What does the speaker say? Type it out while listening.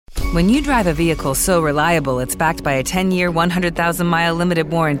When you drive a vehicle so reliable it's backed by a 10-year, 100,000-mile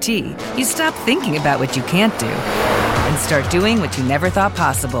limited warranty, you stop thinking about what you can't do and start doing what you never thought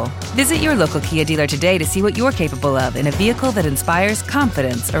possible. Visit your local Kia dealer today to see what you're capable of in a vehicle that inspires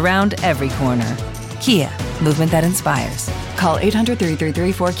confidence around every corner. Kia, movement that inspires. Call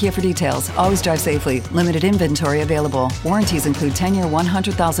 800-333-4KIA for details. Always drive safely. Limited inventory available. Warranties include 10-year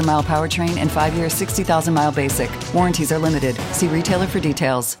 100,000-mile powertrain and 5-year 60,000-mile basic. Warranties are limited. See retailer for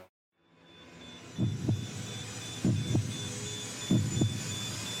details.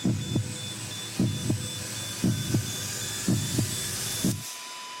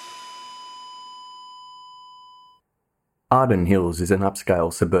 Arden Hills is an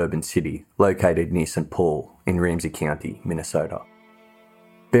upscale suburban city located near St. Paul in Ramsey County, Minnesota.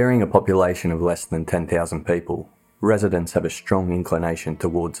 Bearing a population of less than 10,000 people, residents have a strong inclination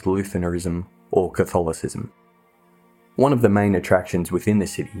towards Lutheranism or Catholicism. One of the main attractions within the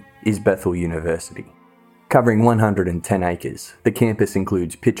city is Bethel University. Covering 110 acres, the campus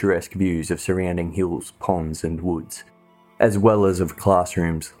includes picturesque views of surrounding hills, ponds and woods, as well as of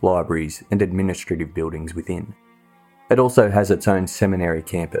classrooms, libraries and administrative buildings within. It also has its own seminary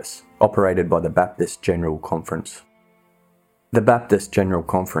campus, operated by the Baptist General Conference. The Baptist General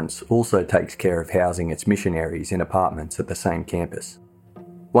Conference also takes care of housing its missionaries in apartments at the same campus.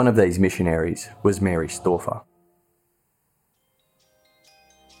 One of these missionaries was Mary Stauffer.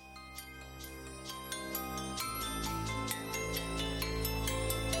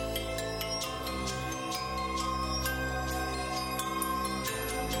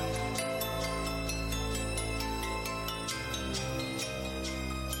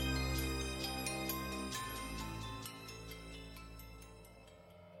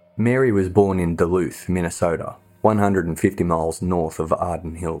 Mary was born in Duluth, Minnesota, 150 miles north of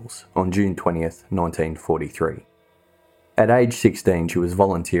Arden Hills, on June 20th, 1943. At age 16, she was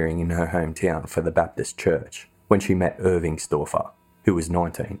volunteering in her hometown for the Baptist Church when she met Irving Stauffer, who was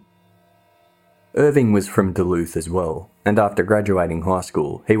 19. Irving was from Duluth as well, and after graduating high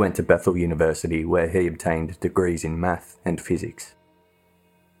school, he went to Bethel University where he obtained degrees in math and physics.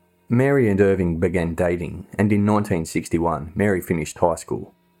 Mary and Irving began dating, and in 1961, Mary finished high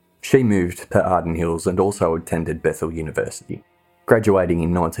school. She moved to Arden Hills and also attended Bethel University, graduating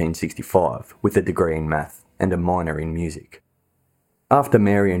in 1965 with a degree in math and a minor in music. After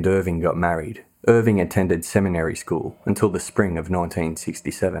Mary and Irving got married, Irving attended seminary school until the spring of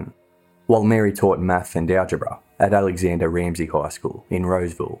 1967, while Mary taught math and algebra at Alexander Ramsey High School in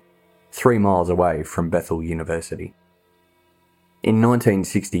Roseville, 3 miles away from Bethel University. In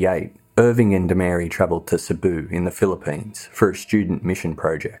 1968, Irving and Mary travelled to Cebu in the Philippines for a student mission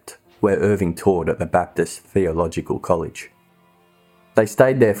project, where Irving taught at the Baptist Theological College. They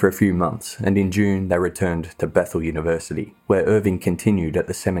stayed there for a few months, and in June they returned to Bethel University, where Irving continued at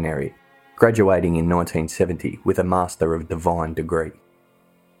the seminary, graduating in 1970 with a Master of Divine degree.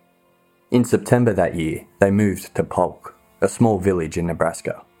 In September that year, they moved to Polk, a small village in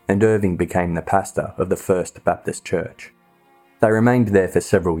Nebraska, and Irving became the pastor of the First Baptist Church. They remained there for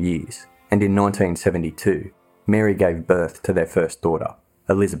several years, and in 1972, Mary gave birth to their first daughter,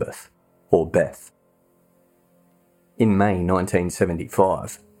 Elizabeth, or Beth. In May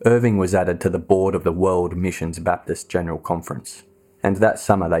 1975, Irving was added to the board of the World Missions Baptist General Conference, and that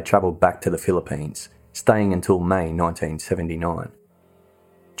summer they travelled back to the Philippines, staying until May 1979.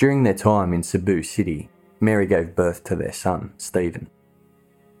 During their time in Cebu City, Mary gave birth to their son, Stephen.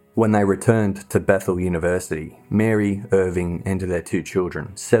 When they returned to Bethel University, Mary, Irving, and their 2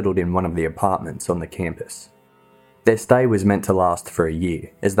 children settled in one of the apartments on the campus. Their stay was meant to last for a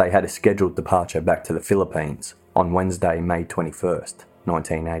year, as they had a scheduled departure back to the Philippines on Wednesday, May 21st,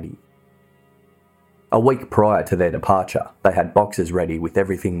 1980. A week prior to their departure, they had boxes ready with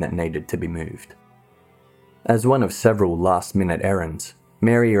everything that needed to be moved. As one of several last-minute errands,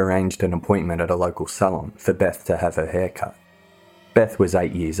 Mary arranged an appointment at a local salon for Beth to have her hair cut. Beth was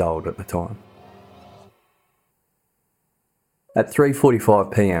 8 years old at the time. At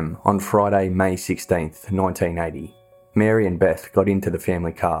 3:45 p.m. on Friday, May 16th, 1980, Mary and Beth got into the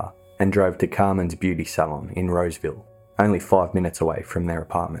family car and drove to Carmen's Beauty Salon in Roseville, only 5 minutes away from their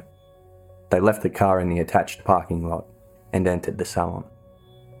apartment. They left the car in the attached parking lot and entered the salon.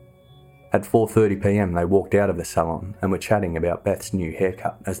 At 4:30 p.m. they walked out of the salon and were chatting about Beth's new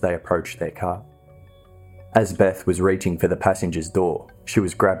haircut as they approached their car. As Beth was reaching for the passenger's door, she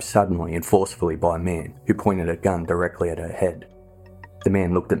was grabbed suddenly and forcefully by a man who pointed a gun directly at her head. The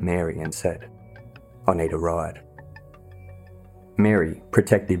man looked at Mary and said, "I need a ride." Mary,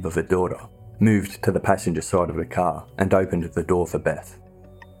 protective of her daughter, moved to the passenger side of the car and opened the door for Beth.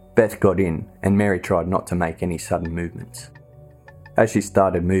 Beth got in, and Mary tried not to make any sudden movements. As she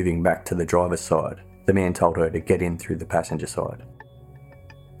started moving back to the driver's side, the man told her to get in through the passenger side.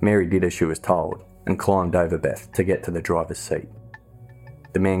 Mary did as she was told and climbed over Beth to get to the driver's seat.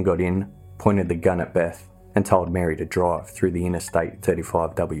 The man got in, pointed the gun at Beth, and told Mary to drive through the Interstate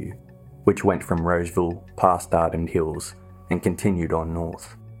 35W, which went from Roseville past Arden Hills and continued on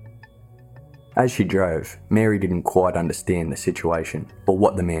north. As she drove, Mary didn't quite understand the situation or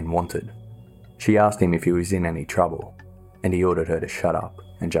what the man wanted. She asked him if he was in any trouble, and he ordered her to shut up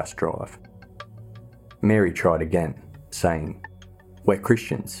and just drive. Mary tried again, saying, "We're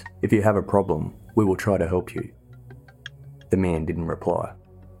Christians. If you have a problem, we will try to help you." The man didn't reply.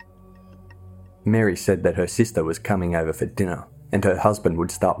 Mary said that her sister was coming over for dinner and her husband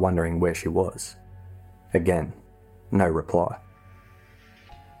would start wondering where she was. Again, no reply.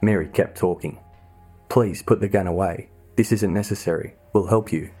 Mary kept talking. "Please put the gun away. This isn't necessary. We'll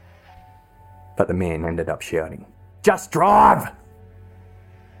help you." But the man ended up shouting, "Just drive!"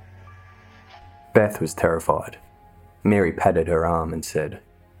 Beth was terrified. Mary patted her arm and said,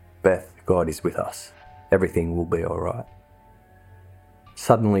 "Beth, God is with us. Everything will be all right."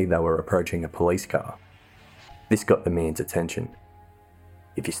 Suddenly they were approaching a police car. This got the man's attention.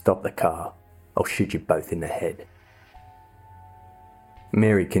 "If you stop the car, I'll shoot you both in the head."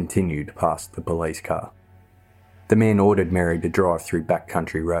 Mary continued past the police car. The man ordered Mary to drive through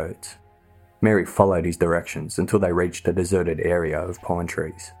backcountry roads. Mary followed his directions until they reached a deserted area of pine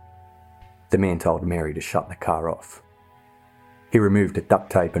trees. The man told Mary to shut the car off. He removed a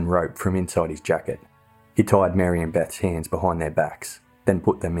duct tape and rope from inside his jacket. He tied Mary and Beth's hands behind their backs, then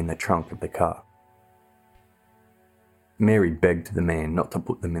put them in the trunk of the car. Mary begged the man not to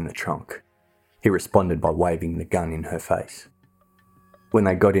put them in the trunk. He responded by waving the gun in her face. When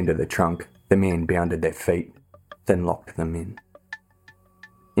they got into the trunk, the man bounded their feet, then locked them in.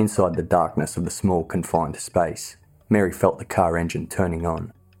 Inside the darkness of the small confined space, Mary felt the car engine turning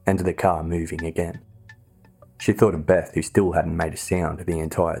on and the car moving again. She thought of Beth, who still hadn't made a sound the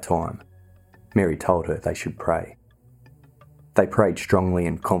entire time. Mary told her they should pray. They prayed strongly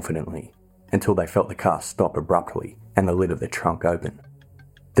and confidently until they felt the car stop abruptly and the lid of the trunk open.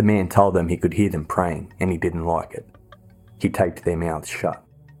 The man told them he could hear them praying and he didn't like it. He taped their mouths shut.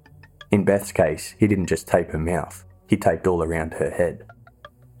 In Beth's case, he didn't just tape her mouth, he taped all around her head.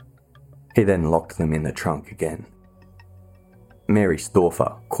 He then locked them in the trunk again. Mary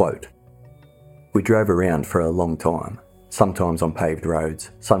Stauffer, quote, "We drove around for a long time, sometimes on paved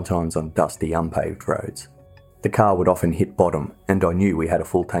roads, sometimes on dusty unpaved roads. The car would often hit bottom and I knew we had a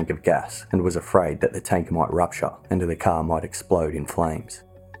full tank of gas and was afraid that the tank might rupture and the car might explode in flames.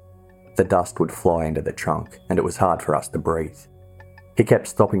 The dust would fly into the trunk and it was hard for us to breathe. He kept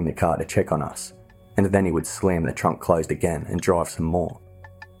stopping the car to check on us and then he would slam the trunk closed again and drive some more.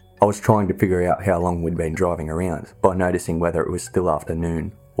 I was trying to figure out how long we'd been driving around by noticing whether it was still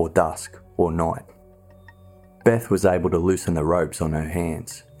afternoon or dusk or night. Beth was able to loosen the ropes on her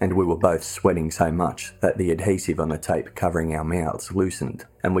hands and we were both sweating so much that the adhesive on the tape covering our mouths loosened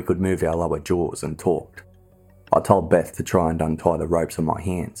and we could move our lower jaws and talked. I told Beth to try and untie the ropes on my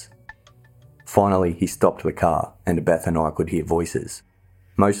hands. Finally, he stopped the car and Beth and I could hear voices,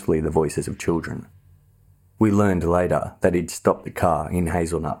 mostly the voices of children. We learned later that he'd stopped the car in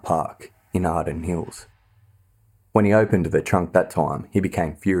Hazelnut Park in Arden Hills. When he opened the trunk that time, he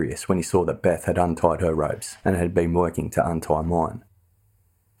became furious when he saw that Beth had untied her ropes and had been working to untie mine.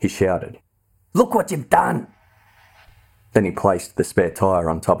 He shouted, "Look what you've done!" Then he placed the spare tyre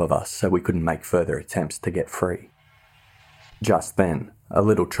on top of us so we couldn't make further attempts to get free. Just then, a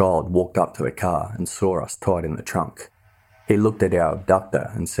little child walked up to the car and saw us tied in the trunk. He looked at our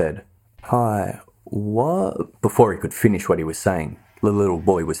abductor and said, "Hi, what?" Before he could finish what he was saying, the little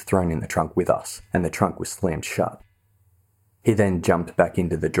boy was thrown in the trunk with us and the trunk was slammed shut. He then jumped back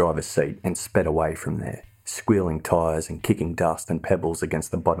into the driver's seat and sped away from there, squealing tyres and kicking dust and pebbles against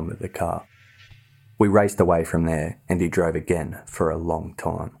the bottom of the car. We raced away from there and he drove again for a long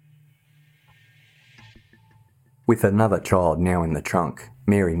time. With another child now in the trunk,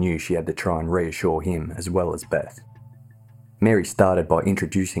 Mary knew she had to try and reassure him as well as Beth. Mary started by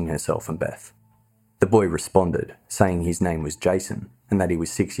introducing herself and Beth. The boy responded, saying his name was Jason and that he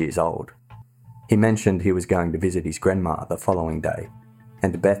was 6 years old. He mentioned he was going to visit his grandma the following day,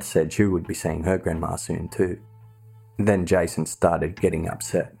 and Beth said she would be seeing her grandma soon too. Then Jason started getting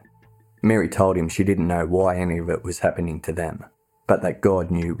upset. Mary told him she didn't know why any of it was happening to them, but that God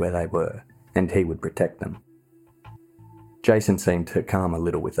knew where they were and he would protect them. Jason seemed to calm a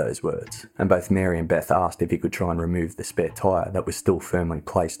little with those words, and both Mary and Beth asked if he could try and remove the spare tyre that was still firmly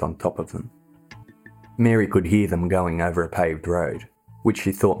placed on top of them. Mary could hear them going over a paved road, which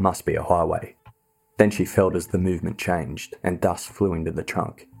she thought must be a highway. Then she felt as the movement changed and dust flew into the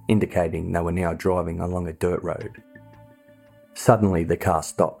trunk, indicating they were now driving along a dirt road. Suddenly the car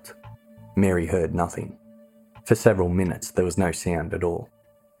stopped. Mary heard nothing. For several minutes there was no sound at all.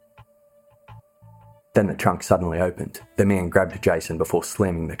 Then the trunk suddenly opened. The man grabbed Jason before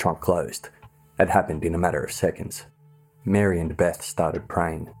slamming the trunk closed. It happened in a matter of seconds. Mary and Beth started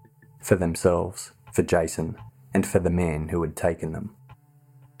praying. For themselves, for Jason, and for the man who had taken them.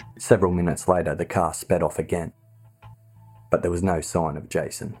 Several minutes later the car sped off again. But there was no sign of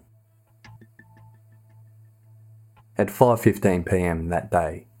Jason. At 5:15 p.m. that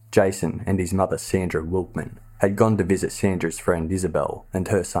day, Jason and his mother Sandra Wilkman had gone to visit Sandra's friend Isabel and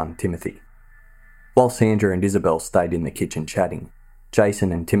her son Timothy. While Sandra and Isabel stayed in the kitchen chatting,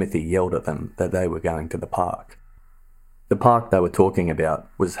 Jason and Timothy yelled at them that they were going to the park. The park they were talking about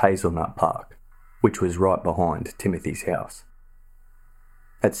was Hazelnut Park, which was right behind Timothy's house.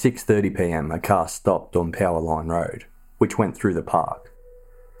 At 6:30 p.m. a car stopped on Powerline Road, which went through the park.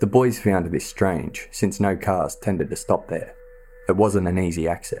 The boys found this strange, since no cars tended to stop there. It wasn't an easy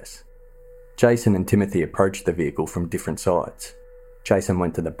access. Jason and Timothy approached the vehicle from different sides. Jason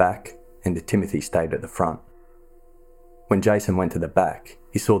went to the back, and Timothy stayed at the front. When Jason went to the back,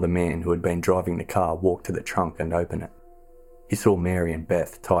 he saw the man who had been driving the car walk to the trunk and open it. He saw Mary and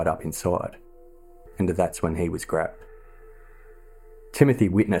Beth tied up inside, and that's when he was grabbed. Timothy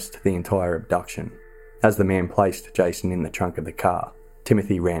witnessed the entire abduction. As the man placed Jason in the trunk of the car,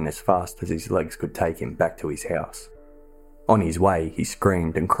 Timothy ran as fast as his legs could take him back to his house. On his way, he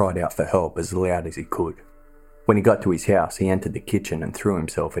screamed and cried out for help as loud as he could. When he got to his house, he entered the kitchen and threw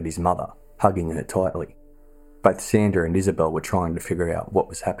himself at his mother, hugging her tightly. Both Sandra and Isabel were trying to figure out what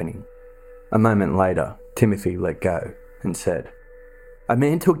was happening. A moment later, Timothy let go and said, "A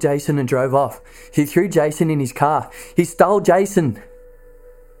man took Jason and drove off. He threw Jason in his car. He stole Jason."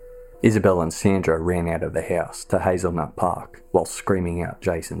 Isabel and Sandra ran out of the house to Hazelnut Park while screaming out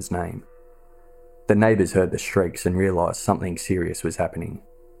Jason's name. The neighbours heard the shrieks and realised something serious was happening.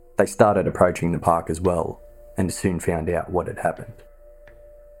 They started approaching the park as well, and soon found out what had happened.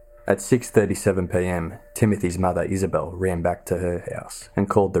 At 6:37 p.m, Timothy's mother Isabel ran back to her house and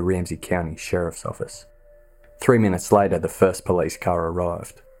called the Ramsey County Sheriff's Office. 3 minutes later, the first police car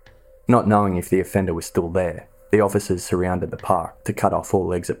arrived. Not knowing if the offender was still there, the officers surrounded the park to cut off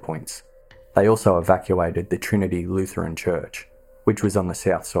all exit points. They also evacuated the Trinity Lutheran Church, which was on the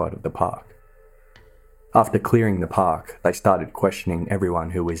south side of the park. After clearing the park, they started questioning everyone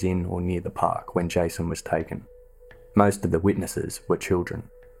who was in or near the park when Jason was taken. Most of the witnesses were children.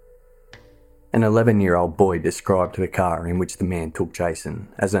 An 11-year-old boy described the car in which the man took Jason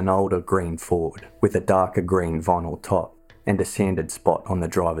as an older green Ford with a darker green vinyl top and a sanded spot on the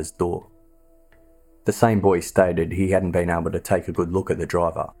driver's door. The same boy stated he hadn't been able to take a good look at the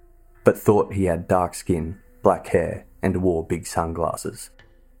driver, but thought he had dark skin, black hair, and wore big sunglasses.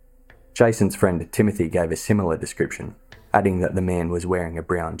 Jason's friend Timothy gave a similar description, adding that the man was wearing a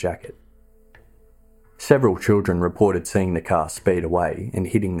brown jacket. Several children reported seeing the car speed away and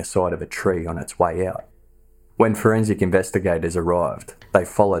hitting the side of a tree on its way out. When forensic investigators arrived, they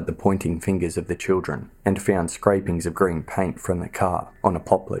followed the pointing fingers of the children and found scrapings of green paint from the car on a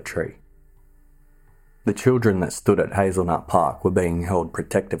poplar tree. The children that stood at Hazelnut Park were being held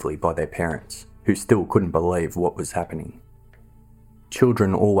protectively by their parents, who still couldn't believe what was happening.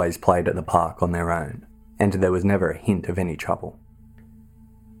 Children always played at the park on their own, and there was never a hint of any trouble.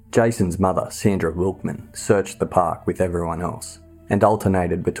 Jason's mother, Sandra Wilkman, searched the park with everyone else, and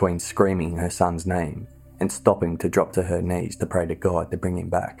alternated between screaming her son's name and stopping to drop to her knees to pray to God to bring him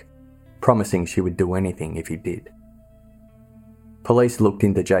back, promising she would do anything if he did. Police looked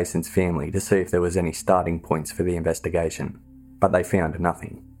into Jason's family to see if there was any starting points for the investigation, but they found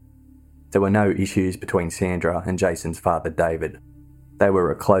nothing. There were no issues between Sandra and Jason's father David. They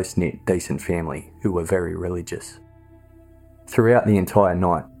were a close-knit, decent family who were very religious. Throughout the entire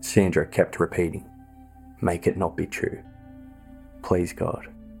night, Sandra kept repeating, "Make it not be true. Please God,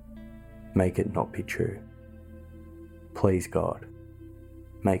 make it not be true. Please God,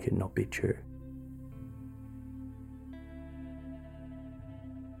 make it not be true."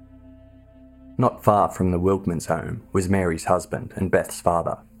 Not far from the Wilkman's home was Mary's husband and Beth's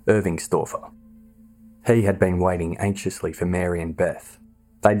father, Irving Stauffer. He had been waiting anxiously for Mary and Beth.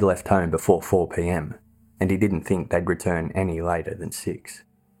 They'd left home before 4 p.m, and he didn't think they'd return any later than 6.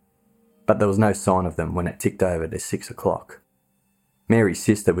 But there was no sign of them when it ticked over to 6 o'clock. Mary's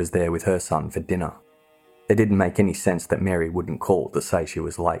sister was there with her son for dinner. It didn't make any sense that Mary wouldn't call to say she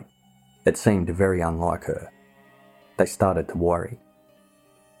was late. It seemed very unlike her. They started to worry.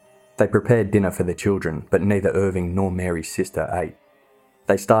 They prepared dinner for the children, but neither Irving nor Mary's sister ate.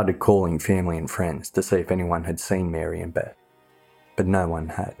 They started calling family and friends to see if anyone had seen Mary and Beth, but no one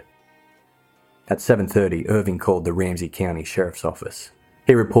had. At 7:30, Irving called the Ramsey County Sheriff's Office.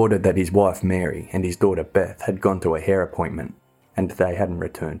 He reported that his wife Mary and his daughter Beth had gone to a hair appointment and they hadn't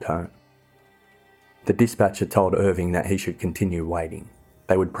returned home. The dispatcher told Irving that he should continue waiting.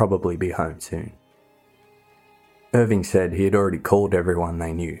 They would probably be home soon. Irving said he had already called everyone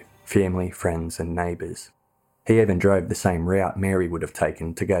they knew, family, friends and neighbours. He even drove the same route Mary would have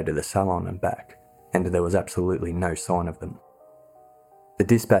taken to go to the salon and back, and there was absolutely no sign of them. The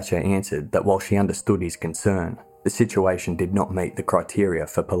dispatcher answered that while she understood his concern, the situation did not meet the criteria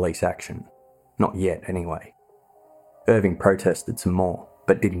for police action. Not yet, anyway. Irving protested some more,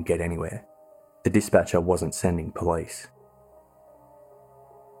 but didn't get anywhere. The dispatcher wasn't sending police.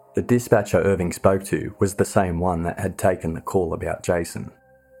 The dispatcher Irving spoke to was the same one that had taken the call about Jason.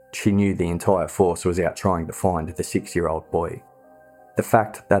 She knew the entire force was out trying to find the 6-year-old boy. The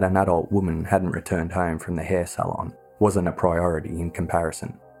fact that an adult woman hadn't returned home from the hair salon wasn't a priority in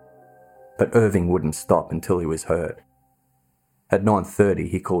comparison. But Irving wouldn't stop until he was heard. At 9:30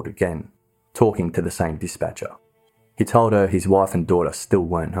 he called again, talking to the same dispatcher. He told her his wife and daughter still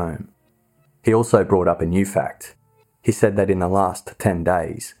weren't home. He also brought up a new fact. He said that in the last 10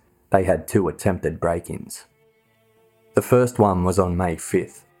 days, they had 2 attempted break-ins. The first one was on May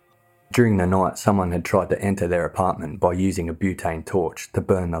 5th. During the night, someone had tried to enter their apartment by using a butane torch to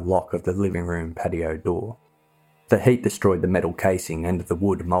burn the lock of the living room patio door. The heat destroyed the metal casing and the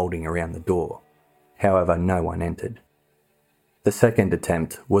wood moulding around the door. However, no one entered. The second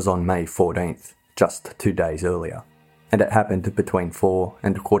attempt was on May 14th, just 2 days earlier, and it happened between 4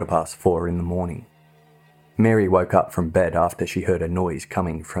 and 4:15 in the morning. Mary woke up from bed after she heard a noise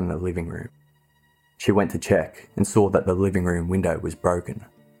coming from the living room. She went to check and saw that the living room window was broken.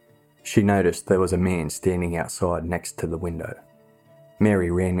 She noticed there was a man standing outside next to the window.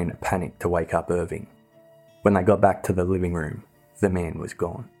 Mary ran in a panic to wake up Irving. When they got back to the living room, the man was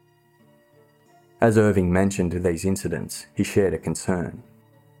gone. As Irving mentioned these incidents, he shared a concern.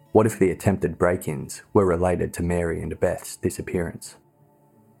 What if the attempted break-ins were related to Mary and Beth's disappearance?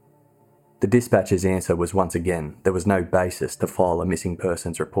 The dispatcher's answer was once again there was no basis to file a missing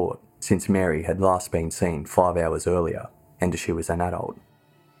persons report since Mary had last been seen 5 hours earlier and she was an adult.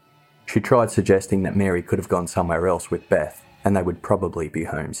 She tried suggesting that Mary could have gone somewhere else with Beth and they would probably be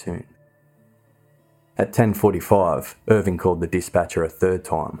home soon. At 10:45, Irving called the dispatcher a third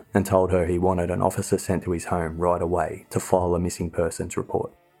time and told her he wanted an officer sent to his home right away to file a missing persons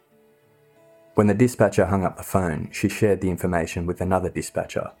report. When the dispatcher hung up the phone, she shared the information with another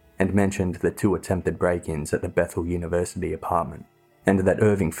dispatcher and mentioned the 2 attempted break-ins at the Bethel University apartment, and that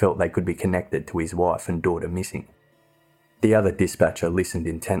Irving felt they could be connected to his wife and daughter missing. The other dispatcher listened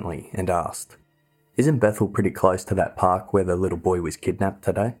intently and asked, "Isn't Bethel pretty close to that park where the little boy was kidnapped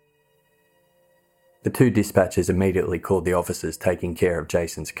today?" The 2 dispatchers immediately called the officers taking care of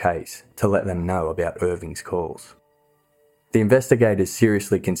Jason's case to let them know about Irving's calls. The investigators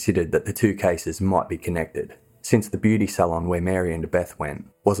seriously considered that the 2 cases might be connected, since the beauty salon where Mary and Beth went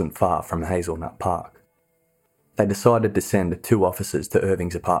wasn't far from Hazelnut Park. They decided to send 2 officers to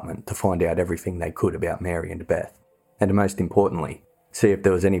Irving's apartment to find out everything they could about Mary and Beth, and most importantly, see if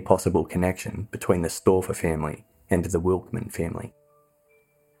there was any possible connection between the Stauffer family and the Wilkman family.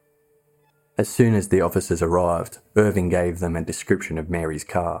 As soon as the officers arrived, Irving gave them a description of Mary's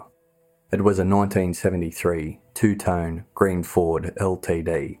car. It was a 1973 two-tone green Ford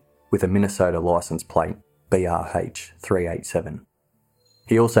LTD with a Minnesota license plate BRH 387.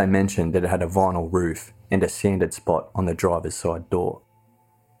 He also mentioned that it had a vinyl roof and a sanded spot on the driver's side door.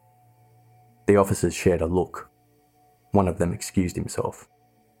 The officers shared a look. One of them excused himself.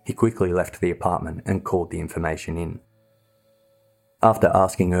 He quickly left the apartment and called the information in. After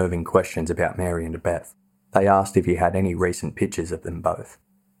asking Irving questions about Mary and Beth, they asked if he had any recent pictures of them both.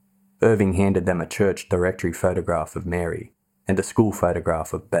 Irving handed them a church directory photograph of Mary and a school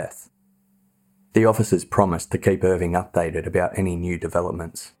photograph of Beth. The officers promised to keep Irving updated about any new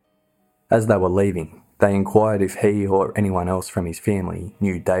developments. As they were leaving, they inquired if he or anyone else from his family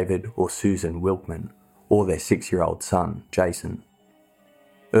knew David or Susan Wilkman or their 6-year-old son, Jason.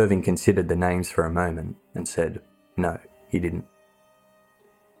 Irving considered the names for a moment and said, no, he didn't.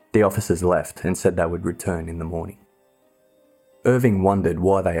 The officers left and said they would return in the morning. Irving wondered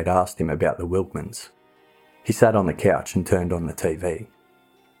why they had asked him about the Wilkmans. He sat on the couch and turned on the TV.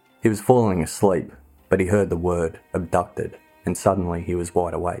 He was falling asleep, but he heard the word abducted, and suddenly he was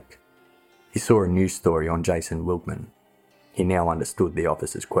wide awake. He saw a news story on Jason Wilkman. He now understood the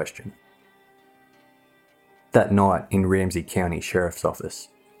officer's question. That night in Ramsey County Sheriff's Office,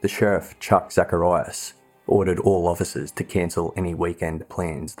 the sheriff, Chuck Zacharias, ordered all officers to cancel any weekend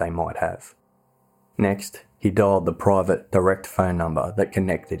plans they might have. Next, he dialed the private direct phone number that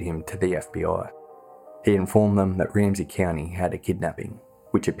connected him to the FBI. He informed them that Ramsey County had a kidnapping,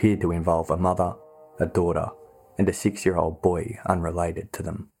 which appeared to involve a mother, a daughter, and a 6-year-old boy unrelated to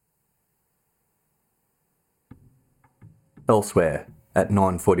them. Elsewhere, at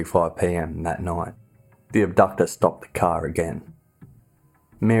 9:45 p.m. that night, the abductor stopped the car again.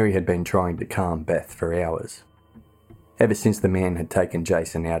 Mary had been trying to calm Beth for hours. Ever since the man had taken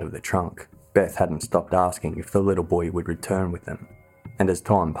Jason out of the trunk, Beth hadn't stopped asking if the little boy would return with them, and as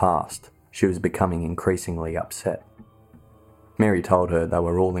time passed, she was becoming increasingly upset. Mary told her they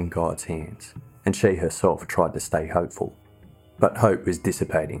were all in God's hands, and she herself tried to stay hopeful. But hope was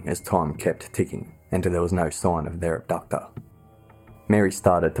dissipating as time kept ticking, and there was no sign of their abductor. Mary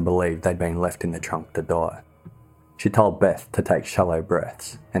started to believe they'd been left in the trunk to die. She told Beth to take shallow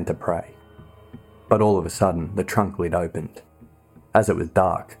breaths and to pray. But all of a sudden, the trunk lid opened. As it was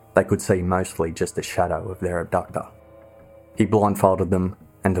dark, they could see mostly just a shadow of their abductor. He blindfolded them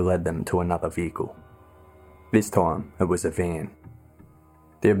and led them to another vehicle. This time, it was a van.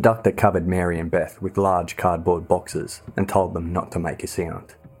 The abductor covered Mary and Beth with large cardboard boxes and told them not to make a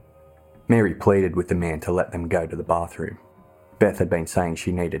sound. Mary pleaded with the man to let them go to the bathroom. Beth had been saying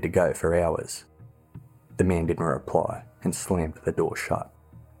she needed to go for hours. The man didn't reply and slammed the door shut.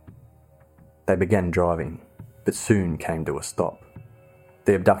 They began driving, but soon came to a stop.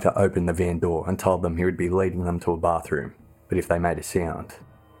 The abductor opened the van door and told them he would be leading them to a bathroom, but if they made a sound,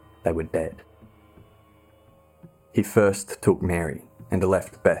 they were dead. He first took Mary and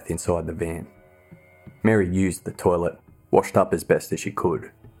left Beth inside the van. Mary used the toilet, washed up as best as she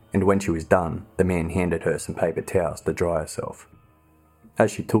could, and when she was done, the man handed her some paper towels to dry herself. As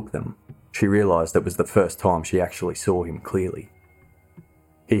she took them, she realised it was the first time she actually saw him clearly.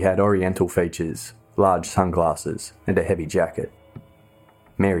 He had oriental features, large sunglasses, and a heavy jacket.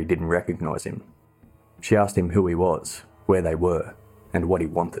 Mary didn't recognise him. She asked him who he was, where they were, and what he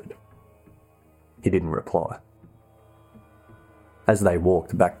wanted. He didn't reply. As they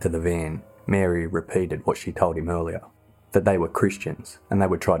walked back to the van, Mary repeated what she told him earlier, that they were Christians and they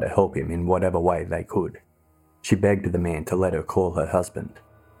would try to help him in whatever way they could. She begged the man to let her call her husband.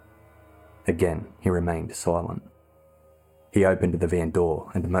 Again, he remained silent. He opened the van door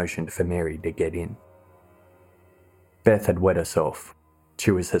and motioned for Mary to get in. Beth had wet herself.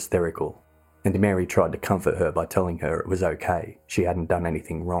 She was hysterical, and Mary tried to comfort her by telling her it was okay, she hadn't done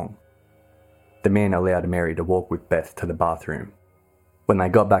anything wrong. The man allowed Mary to walk with Beth to the bathroom. When they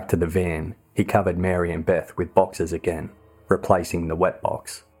got back to the van, he covered Mary and Beth with boxes again, replacing the wet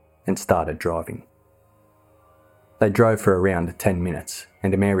box, and started driving. They drove for around 10 minutes,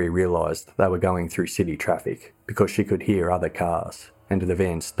 and Mary realised they were going through city traffic because she could hear other cars, and the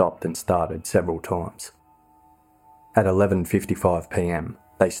van stopped and started several times. At 11:55 p.m,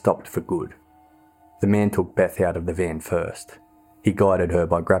 they stopped for good. The man took Beth out of the van first. He guided her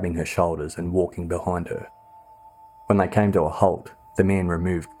by grabbing her shoulders and walking behind her. When they came to a halt, the man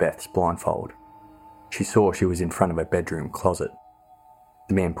removed Beth's blindfold. She saw she was in front of a bedroom closet.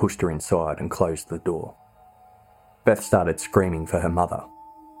 The man pushed her inside and closed the door. Beth started screaming for her mother.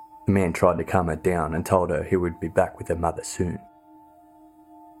 The man tried to calm her down and told her he would be back with her mother soon.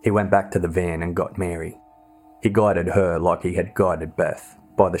 He went back to the van and got Mary. He guided her like he had guided Beth,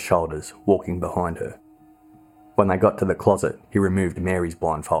 by the shoulders, walking behind her. When they got to the closet, he removed Mary's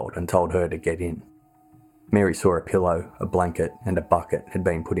blindfold and told her to get in. Mary saw a pillow, a blanket, and a bucket had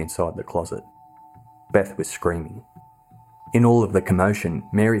been put inside the closet. Beth was screaming. In all of the commotion,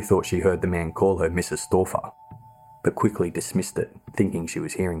 Mary thought she heard the man call her Mrs. Stauffer, but quickly dismissed it, thinking she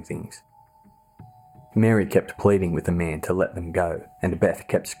was hearing things. Mary kept pleading with the man to let them go, and Beth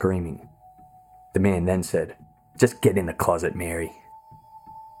kept screaming. The man then said, "Just get in the closet, Mary."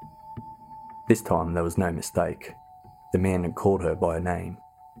 This time there was no mistake. The man had called her by her name.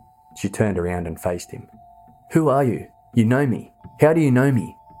 She turned around and faced him. "Who are you? You know me. How do you know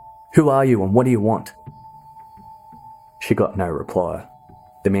me? Who are you and what do you want?" She got no reply.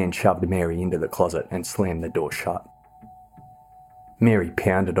 The man shoved Mary into the closet and slammed the door shut. Mary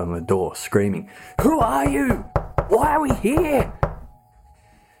pounded on the door, screaming, "Who are you? Why are we here?"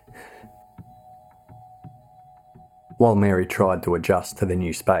 While Mary tried to adjust to the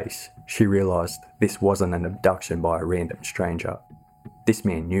new space, she realised this wasn't an abduction by a random stranger. This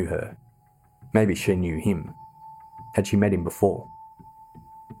man knew her. Maybe she knew him. Had she met him before?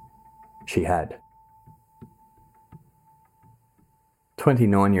 She had.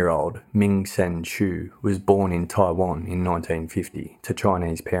 29-year-old Ming Sen Chu was born in Taiwan in 1950 to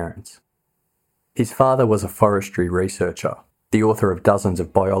Chinese parents. His father was a forestry researcher, the author of dozens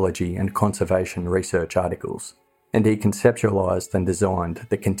of biology and conservation research articles, and he conceptualised and designed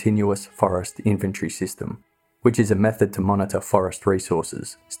the Continuous Forest Inventory System, which is a method to monitor forest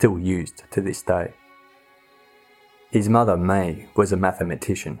resources still used to this day. His mother, May, was a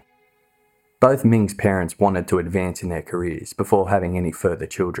mathematician. Both Ming's parents wanted to advance in their careers before having any further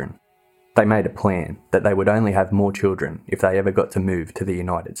children. They made a plan that they would only have more children if they ever got to move to the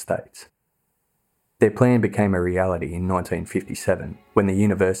United States. Their plan became a reality in 1957 when the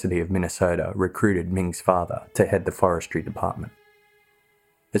University of Minnesota recruited Ming's father to head the forestry department.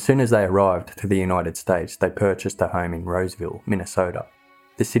 As soon as they arrived to the United States, they purchased a home in Roseville, Minnesota,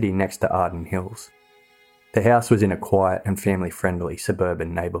 the city next to Arden Hills. The house was in a quiet and family-friendly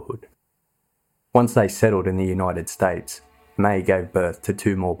suburban neighbourhood. Once they settled in the United States, May gave birth to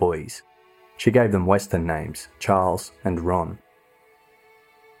 2 more boys. She gave them Western names, Charles and Ron.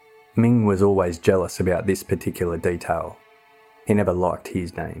 Ming was always jealous about this particular detail. He never liked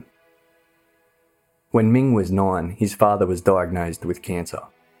his name. When Ming was 9, his father was diagnosed with cancer.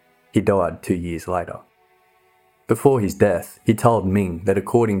 He died 2 years later. Before his death, he told Ming that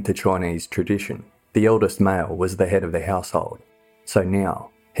according to Chinese tradition, the eldest male was the head of the household, so now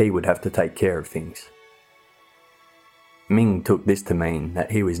he would have to take care of things. Ming took this to mean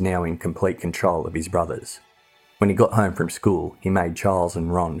that he was now in complete control of his brothers. When he got home from school, he made Charles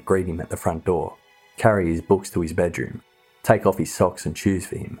and Ron greet him at the front door, carry his books to his bedroom, take off his socks and shoes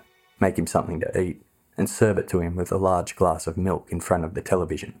for him, make him something to eat, and serve it to him with a large glass of milk in front of the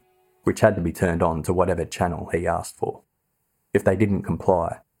television, which had to be turned on to whatever channel he asked for. If they didn't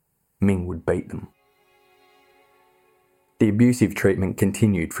comply, Ming would beat them. The abusive treatment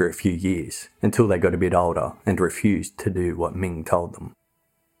continued for a few years until they got a bit older and refused to do what Ming told them.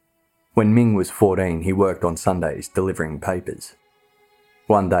 When Ming was 14, he worked on Sundays delivering papers.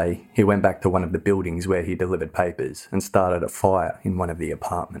 One day, he went back to one of the buildings where he delivered papers and started a fire in one of the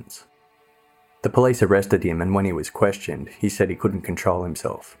apartments. The police arrested him, and when he was questioned, he said he couldn't control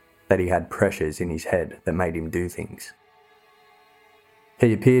himself, that he had pressures in his head that made him do things.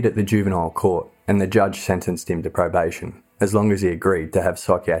 He appeared at the juvenile court, and the judge sentenced him to probation, as long as he agreed to have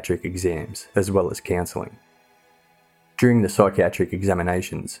psychiatric exams as well as counselling. During the psychiatric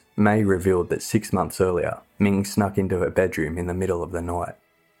examinations, May revealed that 6 months earlier, Ming snuck into her bedroom in the middle of the night.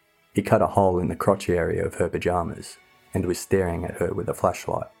 He cut a hole in the crotch area of her pyjamas and was staring at her with a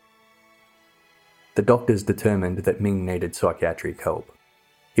flashlight. The doctors determined that Ming needed psychiatric help.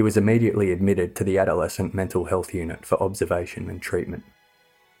 He was immediately admitted to the adolescent mental health unit for observation and treatment.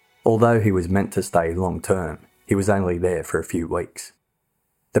 Although he was meant to stay long term, he was only there for a few weeks.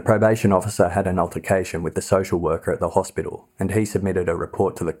 The probation officer had an altercation with the social worker at the hospital, and he submitted a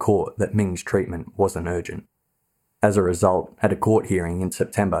report to the court that Ming's treatment wasn't urgent. As a result, at a court hearing in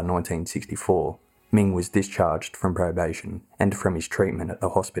September 1964, Ming was discharged from probation and from his treatment at the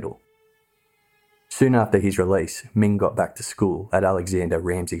hospital. Soon after his release, Ming got back to school at Alexander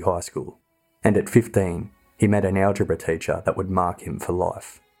Ramsey High School, and at 15, he met an algebra teacher that would mark him for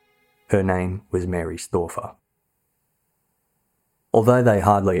life. Her name was Mary Stauffer. Although they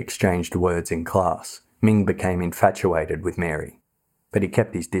hardly exchanged words in class, Ming became infatuated with Mary, but he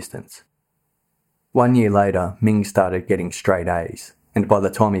kept his distance. 1 year later, Ming started getting straight A's, and by the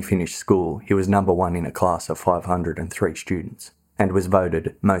time he finished school, he was number 1 in a class of 503 students, and was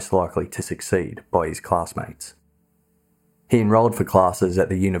voted most likely to succeed by his classmates. He enrolled for classes at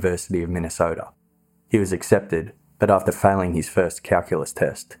the University of Minnesota. He was accepted, but after failing his first calculus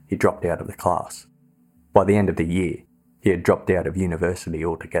test, he dropped out of the class. By the end of the year, he had dropped out of university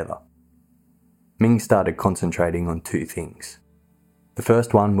altogether. Ming started concentrating on 2 things. The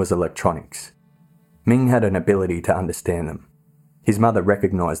first one was electronics. Ming had an ability to understand them. His mother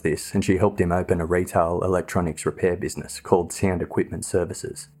recognised this, and she helped him open a retail electronics repair business called Sound Equipment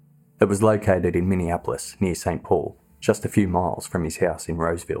Services. It was located in Minneapolis, near St. Paul, just a few miles from his house in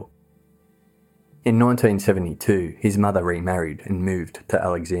Roseville. In 1972, his mother remarried and moved to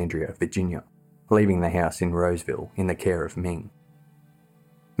Alexandria, Virginia, leaving the house in Roseville in the care of Ming.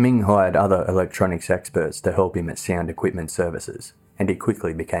 Ming hired other electronics experts to help him at Sound Equipment Services, and he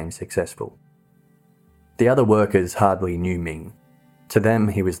quickly became successful. The other workers hardly knew Ming. To them,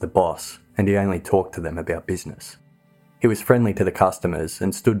 he was the boss, and he only talked to them about business. He was friendly to the customers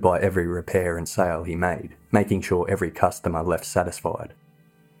and stood by every repair and sale he made, making sure every customer left satisfied.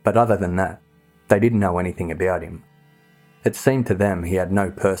 But other than that, they didn't know anything about him. It seemed to them he had no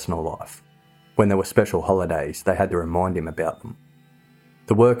personal life. When there were special holidays, they had to remind him about them.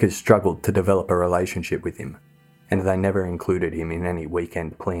 The workers struggled to develop a relationship with him, and they never included him in any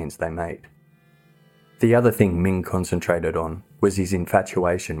weekend plans they made. The other thing Ming concentrated on was his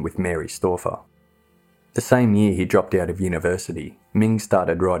infatuation with Mary Stauffer. The same year he dropped out of university, Ming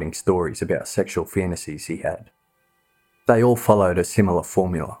started writing stories about sexual fantasies he had. They all followed a similar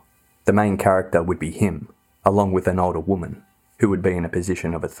formula. The main character would be him, along with an older woman, who would be in a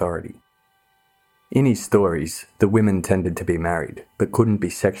position of authority. In his stories, the women tended to be married, but couldn't be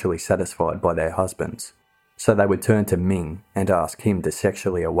sexually satisfied by their husbands, so they would turn to Ming and ask him to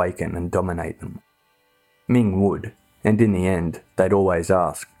sexually awaken and dominate them. Ming would, and in the end, they'd always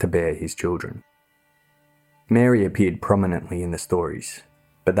ask to bear his children. Mary appeared prominently in the stories,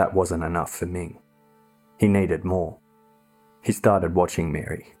 but that wasn't enough for Ming. He needed more. He started watching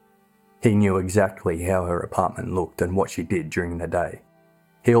Mary. He knew exactly how her apartment looked and what she did during the day.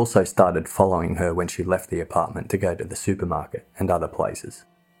 He also started following her when she left the apartment to go to the supermarket and other places.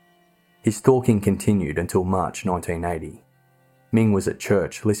 His stalking continued until March 1980. Ming was at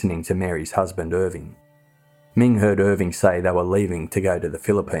church listening to Mary's husband Irving. Ming heard Irving say they were leaving to go to the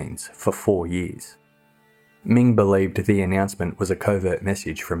Philippines for 4 years. Ming believed the announcement was a covert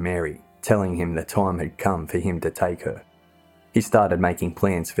message from Mary, telling him the time had come for him to take her. He started making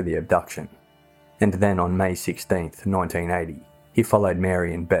plans for the abduction, and then on May 16, 1980, he followed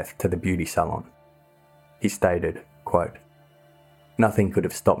Mary and Beth to the beauty salon. He stated, quote, "Nothing could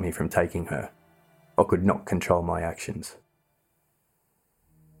have stopped me from taking her. I could not control my actions."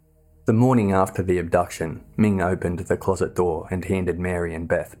 The morning after the abduction, Ming opened the closet door and handed Mary and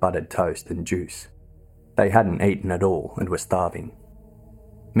Beth buttered toast and juice. They hadn't eaten at all and were starving.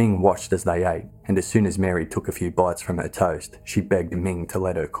 Ming watched as they ate, and as soon as Mary took a few bites from her toast, she begged Ming to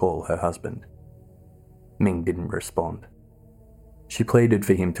let her call her husband. Ming didn't respond. She pleaded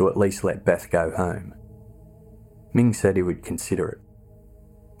for him to at least let Beth go home. Ming said he would consider it.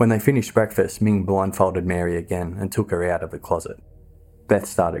 When they finished breakfast, Ming blindfolded Mary again and took her out of the closet. Beth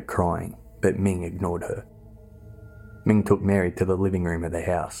started crying, but Ming ignored her. Ming took Mary to the living room of the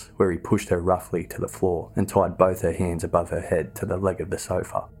house, where he pushed her roughly to the floor and tied both her hands above her head to the leg of the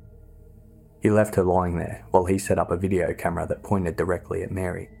sofa. He left her lying there while he set up a video camera that pointed directly at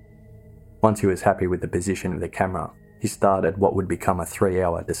Mary. Once he was happy with the position of the camera, he started what would become a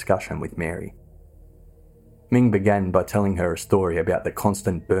 3-hour discussion with Mary. Ming began by telling her a story about the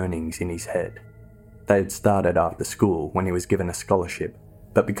constant burnings in his head. They had started after school when he was given a scholarship,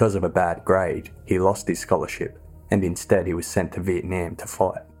 but because of a bad grade, he lost his scholarship, and instead he was sent to Vietnam to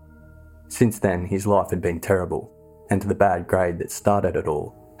fight. Since then, his life had been terrible, and the bad grade that started it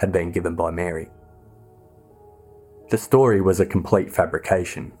all had been given by Mary. The story was a complete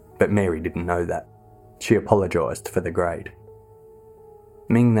fabrication, but Mary didn't know that. She apologised for the grade.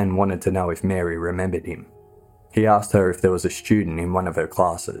 Ming then wanted to know if Mary remembered him. He asked her if there was a student in one of her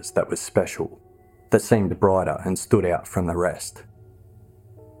classes that was special, that seemed brighter and stood out from the rest.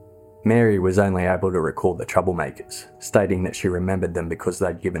 Mary was only able to recall the troublemakers, stating that she remembered them because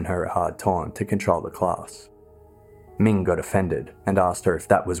they'd given her a hard time to control the class. Ming got offended and asked her if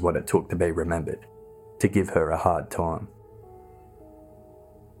that was what it took to be remembered, to give her a hard time.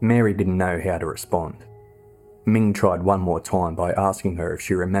 Mary didn't know how to respond. Ming tried one more time by asking her if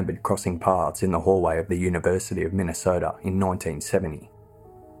she remembered crossing paths in the hallway of the University of Minnesota in 1970.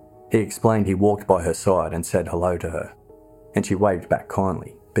 He explained he walked by her side and said hello to her, and she waved back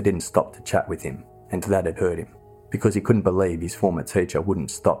kindly, but didn't stop to chat with him, and that had hurt him, because he couldn't believe his former teacher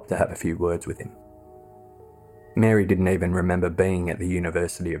wouldn't stop to have a few words with him. Mary didn't even remember being at the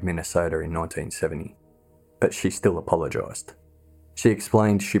University of Minnesota in 1970, but she still apologised. She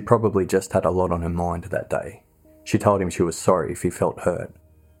explained she probably just had a lot on her mind that day. She told him she was sorry if he felt hurt,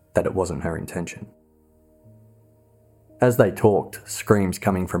 that it wasn't her intention. As they talked, screams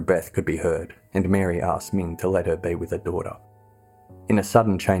coming from Beth could be heard, and Mary asked Ming to let her be with her daughter. In a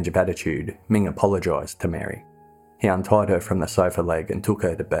sudden change of attitude, Ming apologised to Mary. He untied her from the sofa leg and took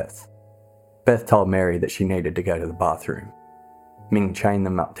her to Beth. Beth told Mary that she needed to go to the bathroom. Ming chained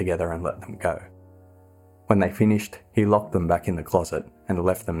them up together and let them go. When they finished, he locked them back in the closet and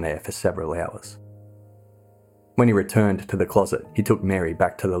left them there for several hours. When he returned to the closet, he took Mary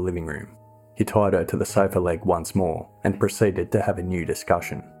back to the living room. He tied her to the sofa leg once more and proceeded to have a new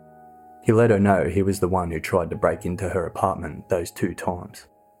discussion. He let her know he was the one who tried to break into her apartment those 2 times.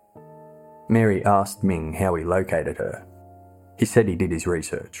 Mary asked Ming how he located her. He said he did his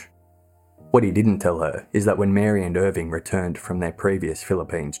research. What he didn't tell her is that when Mary and Irving returned from their previous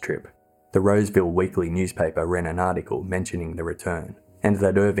Philippines trip, the Roseville Weekly newspaper ran an article mentioning the return, and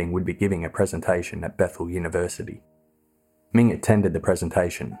that Irving would be giving a presentation at Bethel University. Ming attended the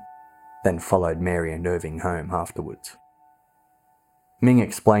presentation, then followed Mary and Irving home afterwards. Ming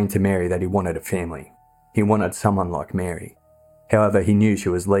explained to Mary that he wanted a family. He wanted someone like Mary. However, he knew she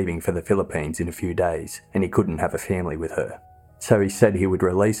was leaving for the Philippines in a few days, and he couldn't have a family with her. So he said he would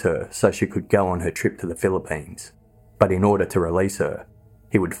release her so she could go on her trip to the Philippines. But in order to release her,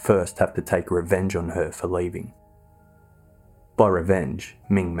 he would first have to take revenge on her for leaving. By revenge,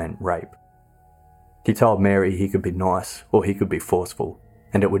 Ming meant rape. He told Mary he could be nice or he could be forceful,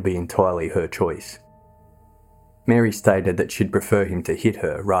 and it would be entirely her choice. Mary stated that she'd prefer him to hit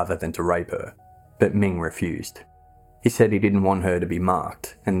her rather than to rape her, but Ming refused. He said he didn't want her to be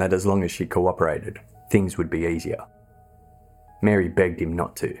marked and that as long as she cooperated, things would be easier. Mary begged him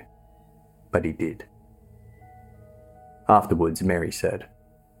not to, but he did. Afterwards, Mary said,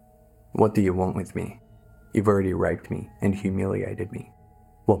 "What do you want with me? You've already raped me and humiliated me.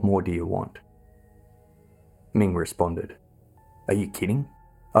 What more do you want?" Ming responded, "Are you kidding?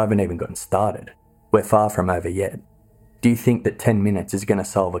 I haven't even gotten started. We're far from over yet. Do you think that 10 minutes is going to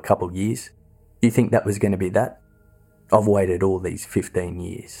solve a couple years? You think that was going to be that? I've waited all these 15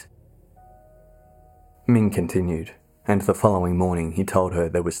 years. Ming continued, and the following morning he told her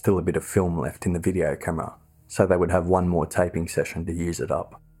there was still a bit of film left in the video camera, so they would have one more taping session to use it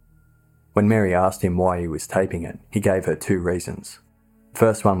up. When Mary asked him why he was taping it, he gave her 2 reasons. The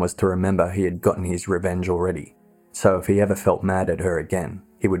first one was to remember he had gotten his revenge already, so if he ever felt mad at her again,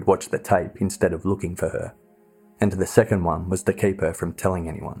 he would watch the tape instead of looking for her. And the second one was to keep her from telling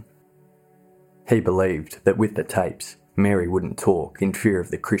anyone. He believed that with the tapes, Mary wouldn't talk in fear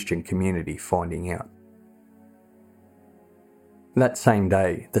of the Christian community finding out. That same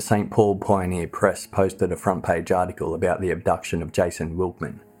day, the St. Paul Pioneer Press posted a front-page article about the abduction of Jason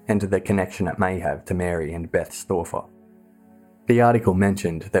Wilkman and the connection it may have to Mary and Beth Stauffer. The article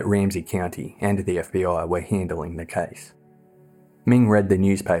mentioned that Ramsey County and the FBI were handling the case. Ming read the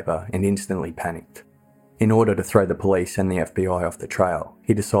newspaper and instantly panicked. In order to throw the police and the FBI off the trail,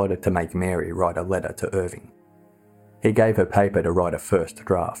 he decided to make Mary write a letter to Irving. He gave her paper to write a first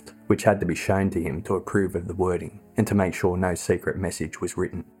draft, which had to be shown to him to approve of the wording and to make sure no secret message was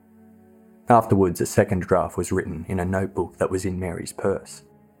written. Afterwards, a second draft was written in a notebook that was in Mary's purse.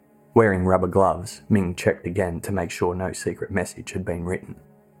 Wearing rubber gloves, Ming checked again to make sure no secret message had been written.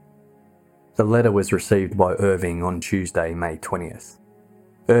 The letter was received by Irving on Tuesday, May 20th.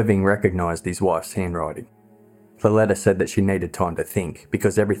 Irving recognised his wife's handwriting. The letter said that she needed time to think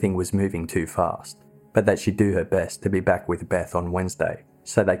because everything was moving too fast, but that she'd do her best to be back with Beth on Wednesday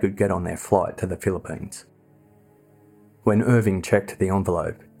so they could get on their flight to the Philippines. When Irving checked the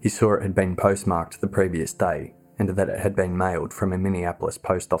envelope, he saw it had been postmarked the previous day and that it had been mailed from a Minneapolis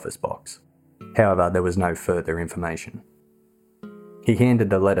post office box. However, there was no further information. He handed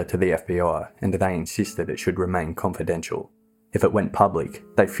the letter to the FBI and they insisted it should remain confidential. If it went public,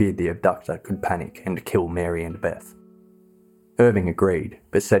 they feared the abductor could panic and kill Mary and Beth. Irving agreed,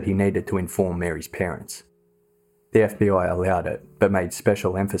 but said he needed to inform Mary's parents. The FBI allowed it, but made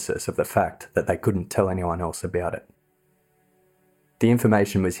special emphasis of the fact that they couldn't tell anyone else about it. The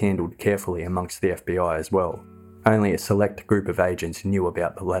information was handled carefully amongst the FBI as well. Only a select group of agents knew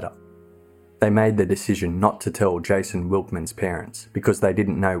about the letter. They made the decision not to tell Jason Wilkman's parents because they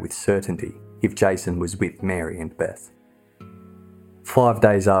didn't know with certainty if Jason was with Mary and Beth. 5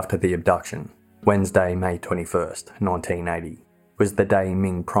 days after the abduction, Wednesday, May 21st, 1980, was the day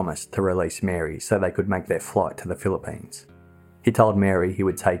Ming promised to release Mary so they could make their flight to the Philippines. He told Mary he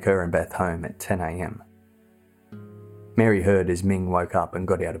would take her and Beth home at 10 a.m. Mary heard as Ming woke up and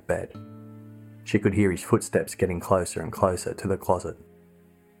got out of bed. She could hear his footsteps getting closer and closer to the closet.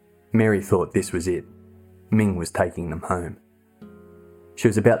 Mary thought this was it. Ming was taking them home. She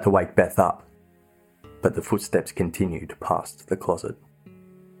was about to wake Beth up, but the footsteps continued past the closet.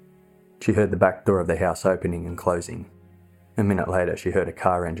 She heard the back door of the house opening and closing. A minute later, she heard a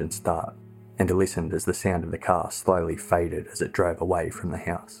car engine start and listened as the sound of the car slowly faded as it drove away from the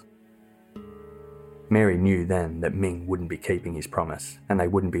house. Mary knew then that Ming wouldn't be keeping his promise and they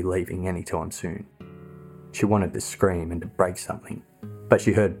wouldn't be leaving anytime soon. She wanted to scream and to break something, but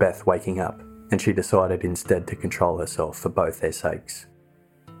she heard Beth waking up and she decided instead to control herself for both their sakes.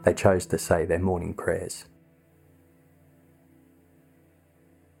 They chose to say their morning prayers.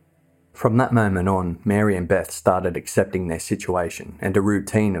 From that moment on, Mary and Beth started accepting their situation and a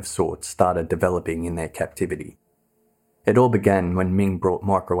routine of sorts started developing in their captivity. It all began when Ming brought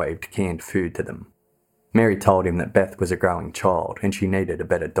microwaved canned food to them. Mary told him that Beth was a growing child and she needed a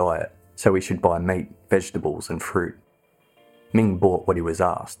better diet, so he should buy meat, vegetables and fruit. Ming bought what he was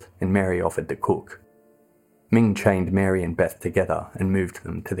asked, and Mary offered to cook. Ming chained Mary and Beth together and moved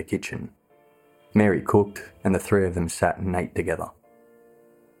them to the kitchen. Mary cooked, and the 3 of them sat and ate together.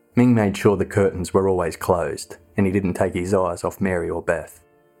 Ming made sure the curtains were always closed, and he didn't take his eyes off Mary or Beth.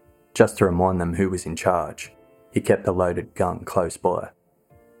 Just to remind them who was in charge, he kept a loaded gun close by.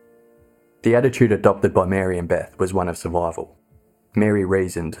 The attitude adopted by Mary and Beth was one of survival. Mary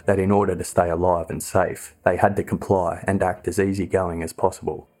reasoned that in order to stay alive and safe, they had to comply and act as easygoing as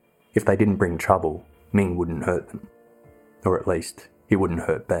possible. If they didn't bring trouble, Ming wouldn't hurt them. Or at least, he wouldn't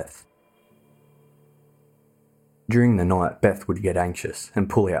hurt Beth. During the night, Beth would get anxious and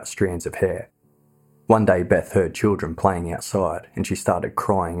pull out strands of hair. One day Beth heard children playing outside and she started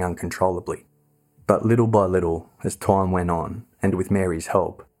crying uncontrollably. But little by little, as time went on, and with Mary's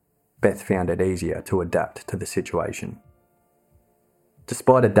help, Beth found it easier to adapt to the situation.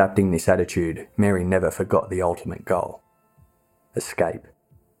 Despite adapting this attitude, Mary never forgot the ultimate goal: escape.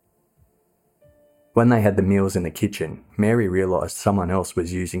 When they had the meals in the kitchen, Mary realised someone else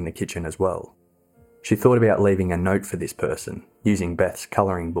was using the kitchen as well. She thought about leaving a note for this person, using Beth's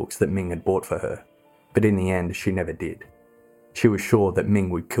colouring books that Ming had bought for her, but in the end she never did. She was sure that Ming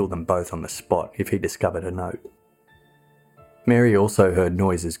would kill them both on the spot if he discovered a note. Mary also heard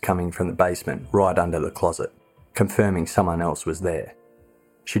noises coming from the basement right under the closet, confirming someone else was there.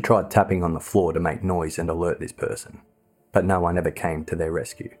 She tried tapping on the floor to make noise and alert this person, but no one ever came to their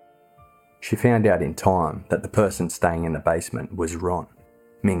rescue. She found out in time that the person staying in the basement was Ron,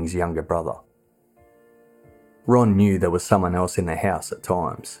 Ming's younger brother. Ron knew there was someone else in the house at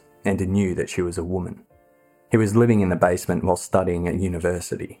times, and knew that she was a woman. He was living in the basement while studying at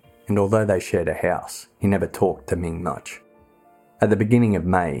university, and although they shared a house, he never talked to Ming much. At the beginning of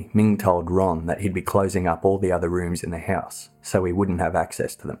May, Ming told Ron that he'd be closing up all the other rooms in the house, so he wouldn't have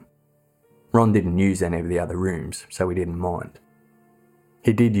access to them. Ron didn't use any of the other rooms, so he didn't mind.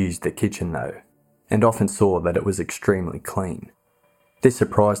 He did use the kitchen though, and often saw that it was extremely clean. This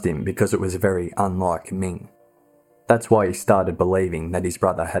surprised him because it was very unlike Ming. That's why he started believing that his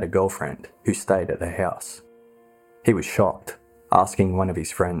brother had a girlfriend who stayed at the house. He was shocked, asking one of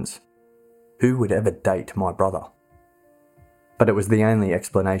his friends, "Who would ever date my brother?" But it was the only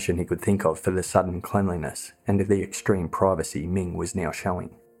explanation he could think of for the sudden cleanliness and the extreme privacy Ming was now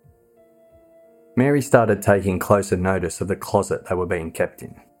showing. Mary started taking closer notice of the closet they were being kept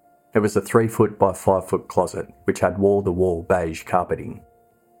in. It was a 3-foot by 5-foot closet which had wall-to-wall beige carpeting.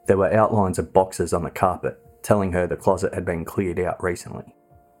 There were outlines of boxes on the carpet, telling her the closet had been cleared out recently.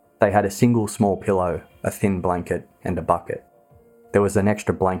 They had a single small pillow, a thin blanket, and a bucket. There was an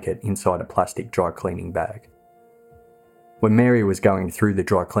extra blanket inside a plastic dry cleaning bag. When Mary was going through the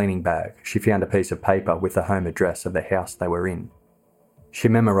dry cleaning bag, she found a piece of paper with the home address of the house they were in. She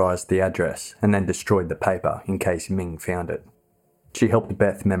memorised the address and then destroyed the paper in case Ming found it. She helped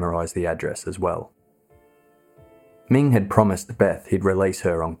Beth memorise the address as well. Ming had promised Beth he'd release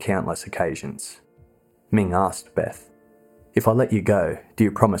her on countless occasions. Ming asked Beth, "If I let you go, do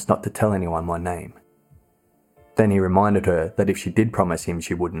you promise not to tell anyone my name?" Then he reminded her that if she did promise him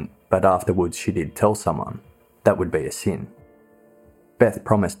she wouldn't, but afterwards she did tell someone, that would be a sin. Beth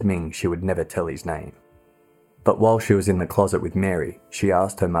promised Ming she would never tell his name. But while she was in the closet with Mary, she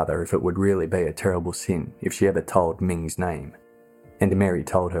asked her mother if it would really be a terrible sin if she ever told Ming's name, and Mary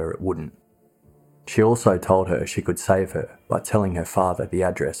told her it wouldn't. She also told her she could save her by telling her father the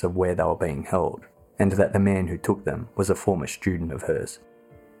address of where they were being held, and that the man who took them was a former student of hers.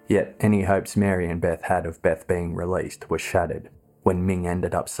 Yet any hopes Mary and Beth had of Beth being released were shattered when Ming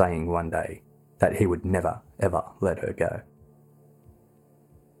ended up saying one day that he would never, ever let her go.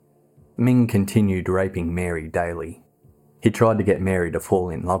 Ming continued raping Mary daily. He tried to get Mary to fall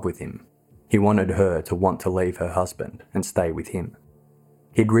in love with him. He wanted her to want to leave her husband and stay with him.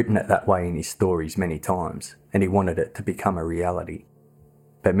 He'd written it that way in his stories many times, and he wanted it to become a reality.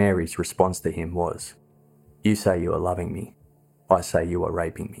 But Mary's response to him was, "You say you are loving me. I say you are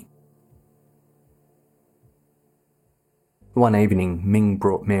raping me." One evening, Ming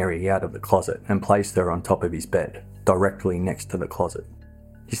brought Mary out of the closet and placed her on top of his bed, directly next to the closet.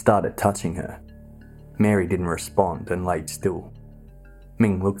 He started touching her. Mary didn't respond and laid still.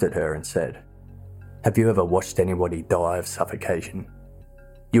 Ming looked at her and said, "Have you ever watched anybody die of suffocation?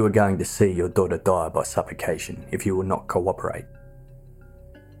 You are going to see your daughter die by suffocation if you will not cooperate."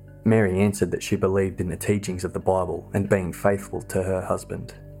 Mary answered that she believed in the teachings of the Bible and being faithful to her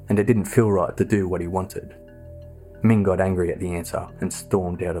husband, and it didn't feel right to do what he wanted. Ming got angry at the answer and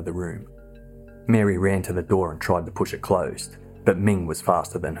stormed out of the room. Mary ran to the door and tried to push it closed, but Ming was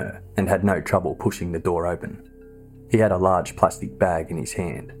faster than her and had no trouble pushing the door open. He had a large plastic bag in his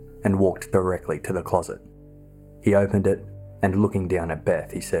hand and walked directly to the closet. He opened it and, looking down at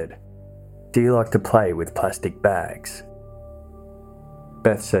Beth, he said, "Do you like to play with plastic bags?"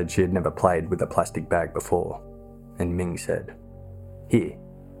 Beth said she had never played with a plastic bag before, and Ming said, "Here,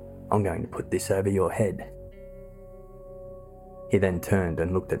 I'm going to put this over your head." He then turned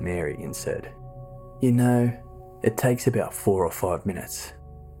and looked at Mary and said, "You know, it takes about 4 or 5 minutes.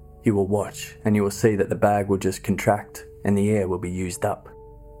 You will watch and you will see that the bag will just contract and the air will be used up.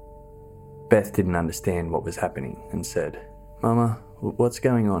 Beth didn't understand what was happening and said, "Mama, what's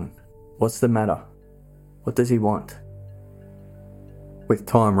going on? What's the matter? What does he want?" With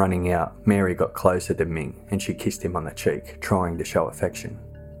time running out, Mary got closer to Ming and she kissed him on the cheek, trying to show affection.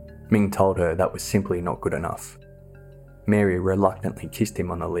 Ming told her that was simply not good enough. Mary reluctantly kissed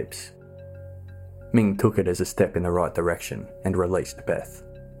him on the lips. Ming took it as a step in the right direction and released Beth.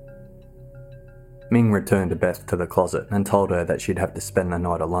 Ming returned Beth to the closet and told her that she'd have to spend the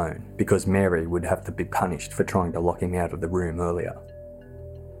night alone because Mary would have to be punished for trying to lock him out of the room earlier.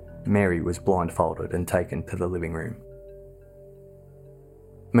 Mary was blindfolded and taken to the living room.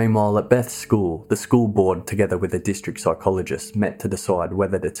 Meanwhile, at Beth's school, the school board, together with the district psychologist, met to decide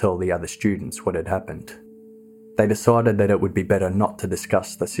whether to tell the other students what had happened. They decided that it would be better not to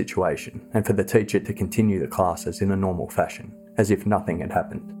discuss the situation and for the teacher to continue the classes in a normal fashion, as if nothing had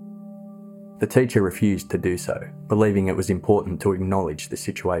happened. The teacher refused to do so, believing it was important to acknowledge the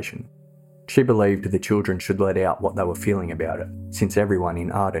situation. She believed the children should let out what they were feeling about it, since everyone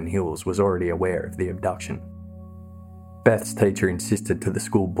in Arden Hills was already aware of the abduction. Beth's teacher insisted to the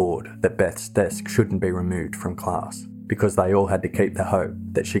school board that Beth's desk shouldn't be removed from class, because they all had to keep the hope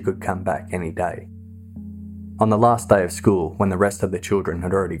that she could come back any day. On the last day of school, when the rest of the children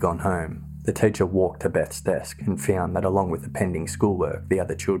had already gone home, the teacher walked to Beth's desk and found that along with the pending schoolwork the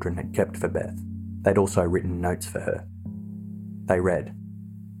other children had kept for Beth, they'd also written notes for her. They read,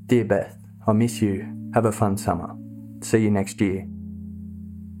 "Dear Beth, I miss you. Have a fun summer. See you next year.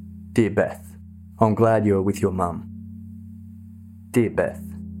 Dear Beth, I'm glad you are with your mum. Dear Beth,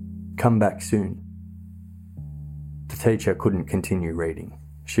 come back soon." The teacher couldn't continue reading.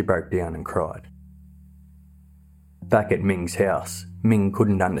 She broke down and cried. Back at Ming's house, Ming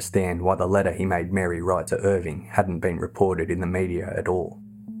couldn't understand why the letter he made Mary write to Irving hadn't been reported in the media at all.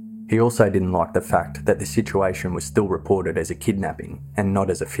 He also didn't like the fact that the situation was still reported as a kidnapping and not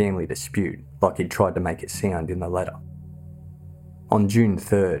as a family dispute like he'd tried to make it sound in the letter. On June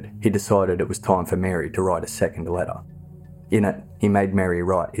 3rd, he decided it was time for Mary to write a second letter. In it, he made Mary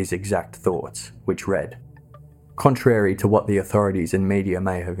write his exact thoughts, which read, "Contrary to what the authorities and media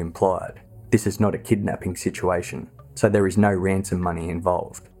may have implied, this is not a kidnapping situation, so there is no ransom money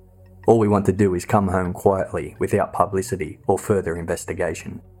involved. All we want to do is come home quietly without publicity or further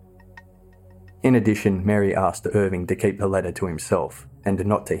investigation." In addition, Mary asked Irving to keep the letter to himself and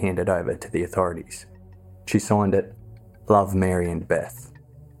not to hand it over to the authorities. She signed it, "Love, Mary and Beth."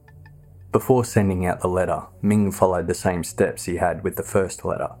 Before sending out the letter, Ming followed the same steps he had with the first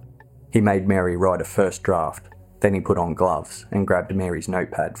letter. He made Mary write a first draft, then he put on gloves and grabbed Mary's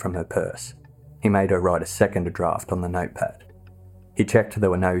notepad from her purse. He made her write a second draft on the notepad. He checked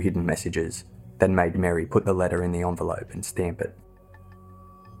there were no hidden messages, then made Mary put the letter in the envelope and stamp it.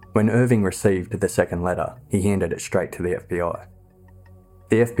 When Irving received the second letter, he handed it straight to the FBI.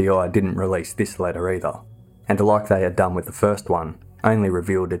 The FBI didn't release this letter either, and like they had done with the first one, only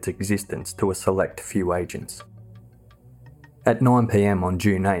revealed its existence to a select few agents. At 9 p.m. on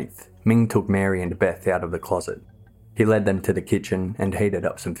June 8th, Ming took Mary and Beth out of the closet. He led them to the kitchen and heated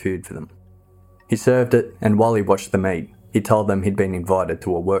up some food for them. He served it, and while he watched them eat, he told them he'd been invited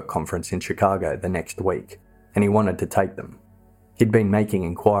to a work conference in Chicago the next week, and he wanted to take them. He'd been making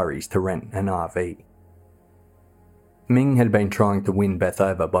inquiries to rent an RV. Ming had been trying to win Beth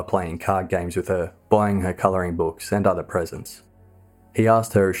over by playing card games with her, buying her colouring books and other presents. He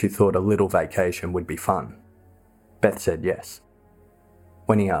asked her if she thought a little vacation would be fun. Beth said yes.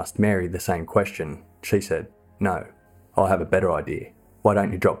 When he asked Mary the same question, she said, "No, I have a better idea. Why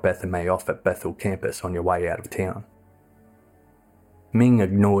don't you drop Beth and me off at Bethel campus on your way out of town?" Ming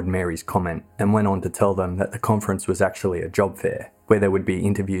ignored Mary's comment and went on to tell them that the conference was actually a job fair where there would be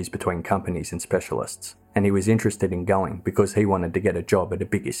interviews between companies and specialists, and he was interested in going because he wanted to get a job at a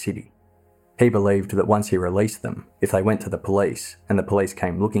bigger city. He believed that once he released them, if they went to the police and the police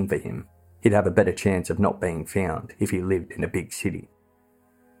came looking for him, he'd have a better chance of not being found if he lived in a big city.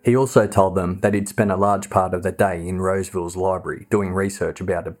 He also told them that he'd spent a large part of the day in Roseville's library doing research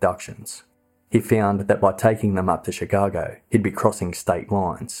about abductions. He found that by taking them up to Chicago, he'd be crossing state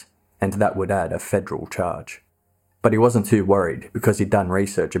lines, and that would add a federal charge. But he wasn't too worried because he'd done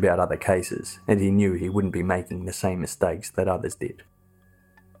research about other cases and he knew he wouldn't be making the same mistakes that others did.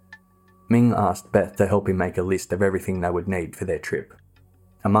 Ming asked Beth to help him make a list of everything they would need for their trip.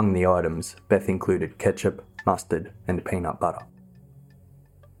 Among the items, Beth included ketchup, mustard, and peanut butter.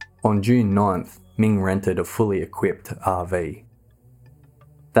 On June 9th, Ming rented a fully equipped RV.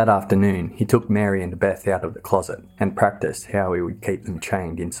 That afternoon, he took Mary and Beth out of the closet and practiced how he would keep them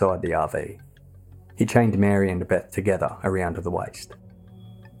chained inside the RV. He chained Mary and Beth together around the waist.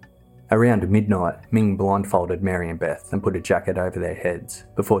 Around midnight, Ming blindfolded Mary and Beth and put a jacket over their heads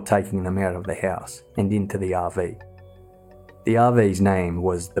before taking them out of the house and into the RV. The RV's name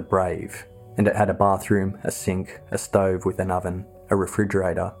was The Brave, and it had a bathroom, a sink, a stove with an oven, a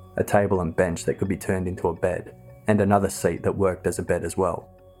refrigerator, a table and bench that could be turned into a bed, and another seat that worked as a bed as well.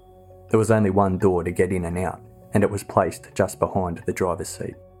 There was only one door to get in and out, and it was placed just behind the driver's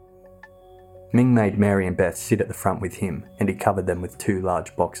seat. Ming made Mary and Beth sit at the front with him, and he covered them with 2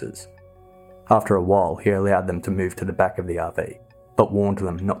 large boxes. After a while, he allowed them to move to the back of the RV, but warned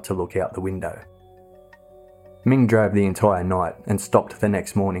them not to look out the window. Ming drove the entire night and stopped the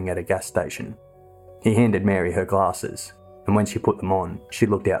next morning at a gas station. He handed Mary her glasses, and when she put them on, she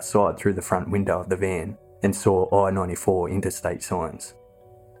looked outside through the front window of the van and saw I-94 interstate signs.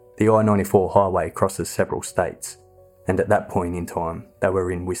 The I-94 highway crosses several states, and at that point in time, they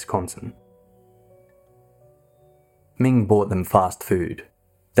were in Wisconsin. Ming bought them fast food.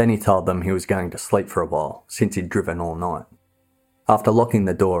 Then he told them he was going to sleep for a while, since he'd driven all night. After locking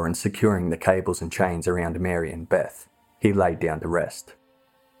the door and securing the cables and chains around Mary and Beth, he laid down to rest.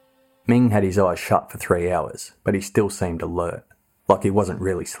 Ming had his eyes shut for 3 hours, but he still seemed alert, like he wasn't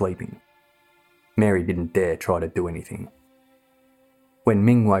really sleeping. Mary didn't dare try to do anything. When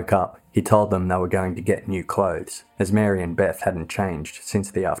Ming woke up, he told them they were going to get new clothes, as Mary and Beth hadn't changed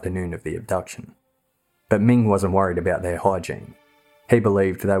since the afternoon of the abduction. But Ming wasn't worried about their hygiene. He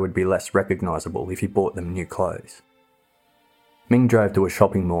believed they would be less recognisable if he bought them new clothes. Ming drove to a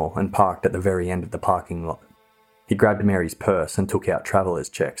shopping mall and parked at the very end of the parking lot. He grabbed Mary's purse and took out traveller's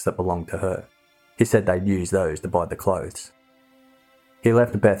checks that belonged to her. He said they'd use those to buy the clothes. He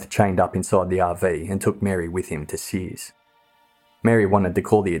left Beth chained up inside the RV and took Mary with him to Sears. Mary wanted to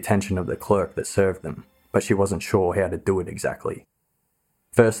call the attention of the clerk that served them, but she wasn't sure how to do it exactly.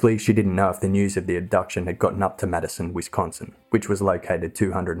 Firstly, she didn't know if the news of the abduction had gotten up to Madison, Wisconsin, which was located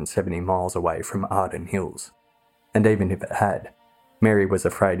 270 miles away from Arden Hills. And even if it had, Mary was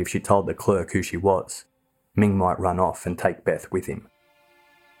afraid if she told the clerk who she was, Ming might run off and take Beth with him.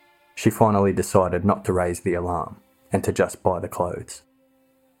 She finally decided not to raise the alarm and to just buy the clothes.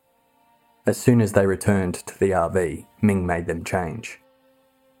 As soon as they returned to the RV, Ming made them change.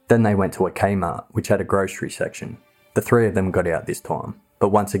 Then they went to a Kmart, which had a grocery section. The 3 of them got out this time, but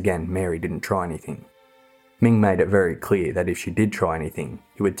once again Mary didn't try anything. Ming made it very clear that if she did try anything,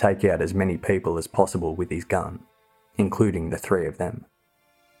 he would take out as many people as possible with his gun, including the 3 of them.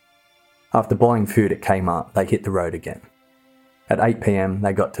 After buying food at Kmart, they hit the road again. At 8 p.m,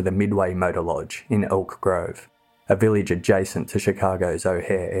 they got to the Midway Motor Lodge in Elk Grove, a village adjacent to Chicago's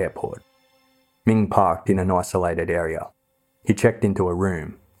O'Hare Airport. Ming parked in an isolated area. He checked into a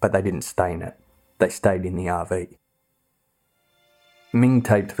room, but they didn't stay in it. They stayed in the RV. Ming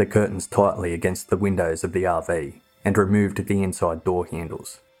taped the curtains tightly against the windows of the RV and removed the inside door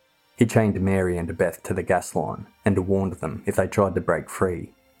handles. He chained Mary and Beth to the gas line and warned them if they tried to break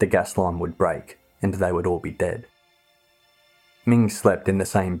free, the gas line would break and they would all be dead. Ming slept in the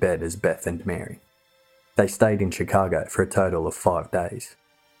same bed as Beth and Mary. They stayed in Chicago for a total of 5 days.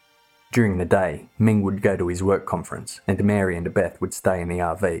 During the day, Ming would go to his work conference and Mary and Beth would stay in the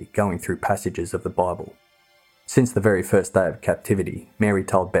RV going through passages of the Bible. Since the very first day of captivity, Mary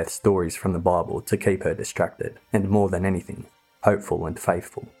told Beth stories from the Bible to keep her distracted and, more than anything, hopeful and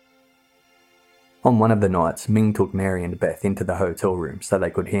faithful. On one of the nights, Ming took Mary and Beth into the hotel room so they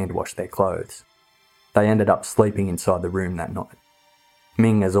could hand wash their clothes. They ended up sleeping inside the room that night.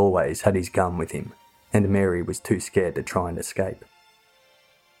 Ming, as always, had his gun with him, and Mary was too scared to try and escape.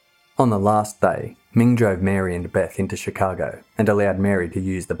 On the last day, Ming drove Mary and Beth into Chicago and allowed Mary to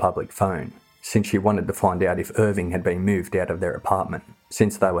use the public phone, since she wanted to find out if Irving had been moved out of their apartment,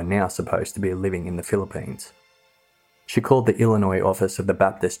 since they were now supposed to be living in the Philippines. She called the Illinois office of the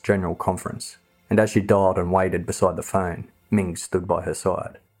Baptist General Conference, and as she dialed and waited beside the phone, Ming stood by her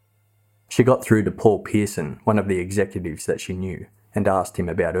side. She got through to Paul Pearson, one of the executives that she knew, and asked him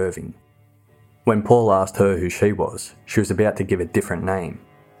about Irving. When Paul asked her who she was about to give a different name,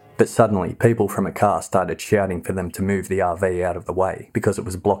 but suddenly people from a car started shouting for them to move the RV out of the way because it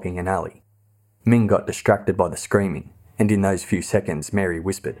was blocking an alley. Ming got distracted by the screaming, and in those few seconds Mary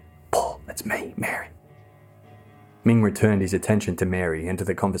whispered, "Paul, it's me, Mary." Ming returned his attention to Mary and to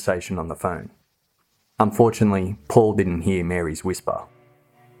the conversation on the phone. Unfortunately, Paul didn't hear Mary's whisper.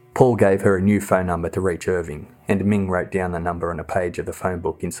 Paul gave her a new phone number to reach Irving, and Ming wrote down the number on a page of the phone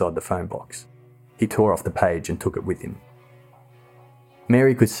book inside the phone box. He tore off the page and took it with him.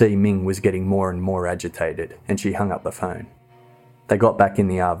 Mary could see Ming was getting more and more agitated, and she hung up the phone. They got back in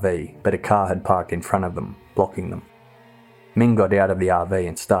the RV, but a car had parked in front of them, blocking them. Ming got out of the RV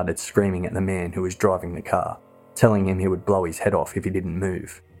and started screaming at the man who was driving the car, telling him he would blow his head off if he didn't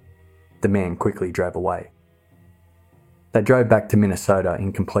move. The man quickly drove away. They drove back to Minnesota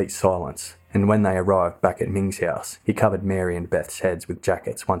in complete silence, and when they arrived back at Ming's house, he covered Mary and Beth's heads with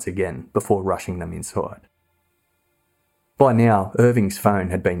jackets once again before rushing them inside. By now, Irving's phone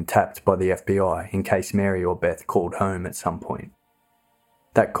had been tapped by the FBI in case Mary or Beth called home at some point.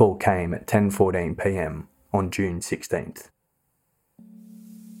 That call came at 10:14 p.m. on June 16th.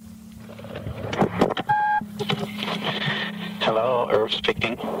 Hello, Irv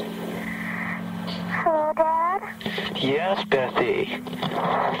speaking. Hello, Dad? Yes, Bethy.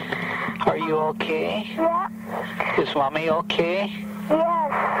 Are you okay? Yeah. Is Mommy okay?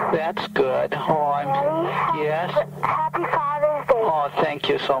 Yes. That's good. Oh, Daddy? Yes? Happy Father's Day. Oh, thank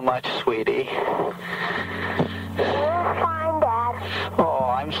you so much, sweetie. You're fine, Dad. Oh,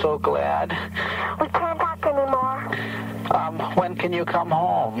 I'm so glad. We can't talk anymore. When can you come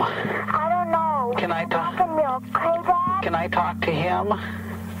home? I don't know. Can I talk? To milk, okay, Dad? Can I talk to him?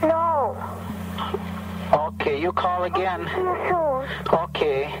 No. Okay, you call again. See you soon.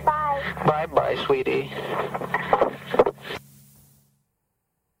 Okay. Bye. Bye-bye, sweetie.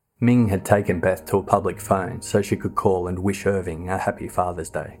 Ming had taken Beth to a public phone so she could call and wish Irving a happy Father's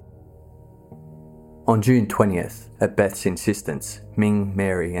Day. On June 20th, at Beth's insistence, Ming,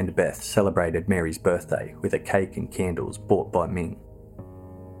 Mary and Beth celebrated Mary's birthday with a cake and candles bought by Ming.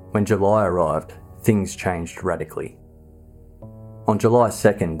 When July arrived, things changed radically. On July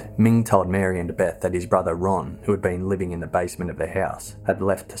 2nd, Ming told Mary and Beth that his brother Ron, who had been living in the basement of the house, had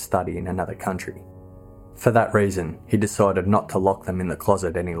left to study in another country. For that reason, he decided not to lock them in the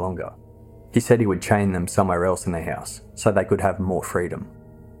closet any longer. He said he would chain them somewhere else in the house so they could have more freedom.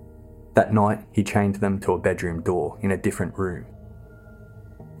 That night, he chained them to a bedroom door in a different room.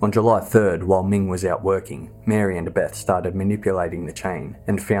 On July 3rd, while Ming was out working, Mary and Beth started manipulating the chain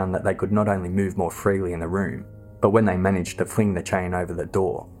and found that they could not only move more freely in the room, but when they managed to fling the chain over the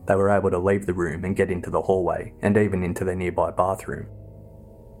door, they were able to leave the room and get into the hallway and even into the nearby bathroom.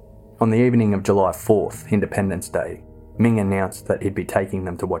 On the evening of July 4th, Independence Day, Ming announced that he'd be taking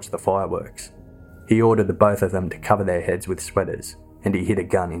them to watch the fireworks. He ordered the both of them to cover their heads with sweaters, and he hid a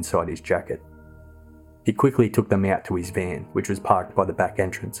gun inside his jacket. He quickly took them out to his van, which was parked by the back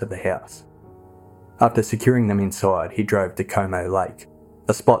entrance of the house. After securing them inside, he drove to Como Lake,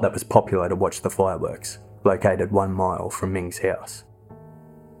 a spot that was popular to watch the fireworks, located 1 mile from Ming's house.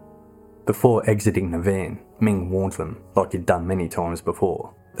 Before exiting the van, Ming warned them, like he'd done many times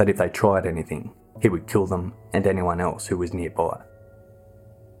before, that if they tried anything, he would kill them and anyone else who was nearby.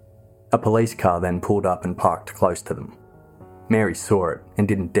 A police car then pulled up and parked close to them. Mary saw it and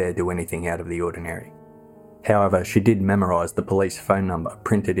didn't dare do anything out of the ordinary. However, she did memorise the police phone number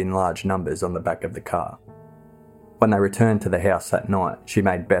printed in large numbers on the back of the car. When they returned to the house that night, she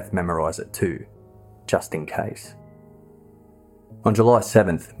made Beth memorise it too, just in case. On July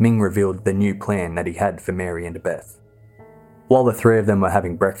 7th, Ming revealed the new plan that he had for Mary and Beth. While the three of them were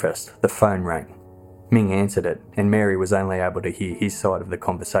having breakfast, the phone rang. Ming answered it, and Mary was only able to hear his side of the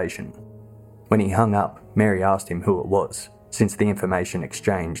conversation. When he hung up, Mary asked him who it was, since the information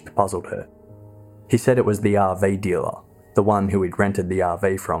exchanged puzzled her. He said it was the RV dealer, the one who he'd rented the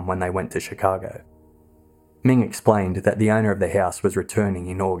RV from when they went to Chicago. Ming explained that the owner of the house was returning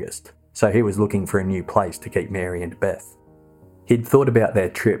in August, so he was looking for a new place to keep Mary and Beth. He'd thought about their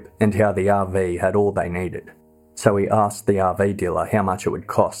trip and how the RV had all they needed, so he asked the RV dealer how much it would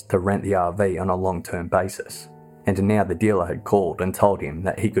cost to rent the RV on a long-term basis, and now the dealer had called and told him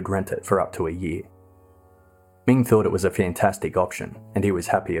that he could rent it for up to a year. Ming thought it was a fantastic option, and he was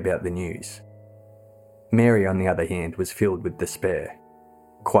happy about the news. Mary, on the other hand, was filled with despair.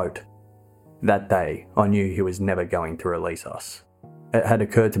 Quote, "That day, I knew he was never going to release us. It had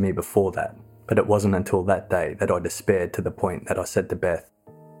occurred to me before that, but it wasn't until that day that I despaired to the point that I said to Beth,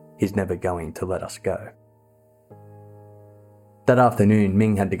 'He's never going to let us go.'" That afternoon,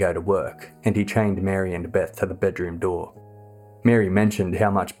 Ming had to go to work, and he chained Mary and Beth to the bedroom door. Mary mentioned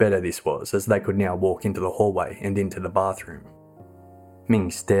how much better this was, as they could now walk into the hallway and into the bathroom.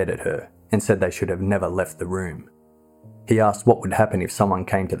 Ming stared at her and said they should have never left the room. He asked what would happen if someone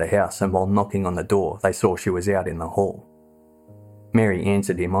came to the house and while knocking on the door they saw she was out in the hall. Mary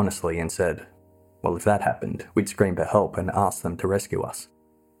answered him honestly and said, "Well, if that happened, we'd scream for help and ask them to rescue us."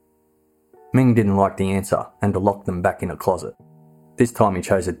 Ming didn't like the answer and locked them back in a closet. This time he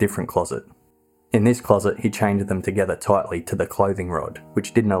chose a different closet. In this closet, he chained them together tightly to the clothing rod,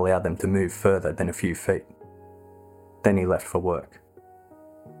 which didn't allow them to move further than a few feet. Then he left for work.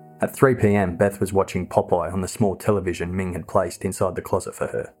 At 3 p.m, Beth was watching Popeye on the small television Ming had placed inside the closet for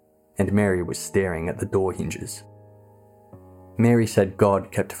her, and Mary was staring at the door hinges. Mary said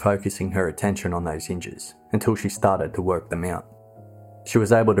God kept focusing her attention on those hinges until she started to work them out. She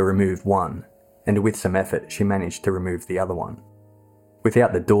was able to remove one, and with some effort she managed to remove the other one.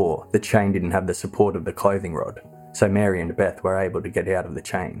 Without the door, the chain didn't have the support of the clothing rod, so Mary and Beth were able to get out of the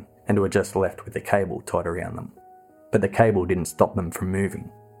chain and were just left with the cable tied around them. But the cable didn't stop them from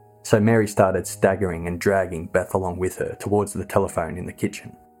moving, so Mary started staggering and dragging Beth along with her towards the telephone in the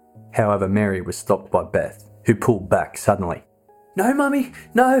kitchen. However, Mary was stopped by Beth, who pulled back suddenly. "No, Mummy,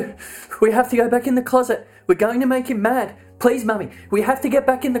 no! We have to go back in the closet. We're going to make him mad. Please, Mummy, we have to get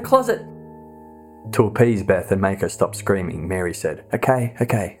back in the closet." To appease Beth and make her stop screaming, Mary said,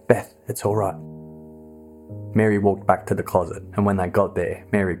 Okay, Beth, it's all right." Mary walked back to the closet, and when they got there,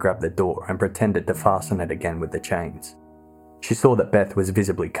 Mary grabbed the door and pretended to fasten it again with the chains. She saw that Beth was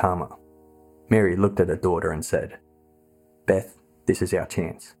visibly calmer. Mary looked at her daughter and said, "Beth, this is our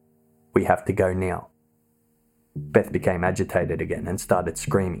chance. We have to go now." Beth became agitated again and started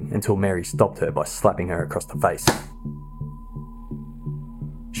screaming until Mary stopped her by slapping her across the face.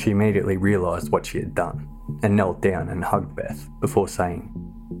 She immediately realised what she had done and knelt down and hugged Beth before saying,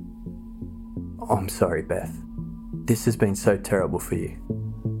 "I'm sorry, Beth. This has been so terrible for you.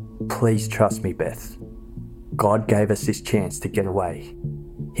 Please trust me, Beth. God gave us this chance to get away.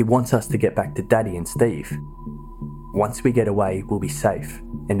 He wants us to get back to Daddy and Steve. Once we get away, we'll be safe,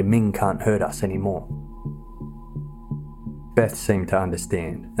 and Ming can't hurt us anymore." Beth seemed to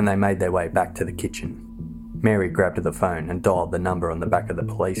understand, and they made their way back to the kitchen. Mary grabbed the phone and dialed the number on the back of the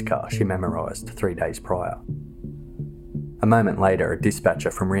police car she memorised 3 days prior. A moment later, a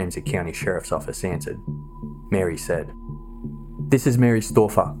dispatcher from Ramsey County Sheriff's Office answered. Mary said, "This is Mary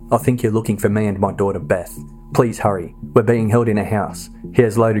Stauffer. I think you're looking for me and my daughter Beth. Please hurry. We're being held in a house. He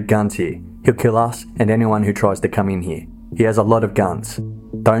has loaded guns here. He'll kill us and anyone who tries to come in here. He has a lot of guns.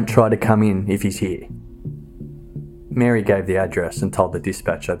 Don't try to come in if he's here." Mary gave the address and told the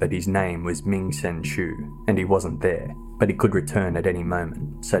dispatcher that his name was Ming Sen Shu and he wasn't there, but he could return at any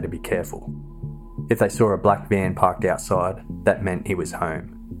moment, so to be careful. If they saw a black van parked outside, that meant he was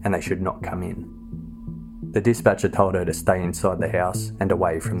home and they should not come in. The dispatcher told her to stay inside the house and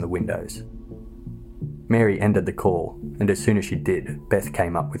away from the windows. Mary ended the call, and as soon as she did, Beth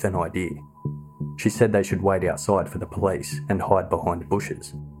came up with an idea. She said they should wait outside for the police and hide behind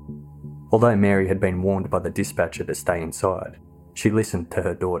bushes. Although Mary had been warned by the dispatcher to stay inside, she listened to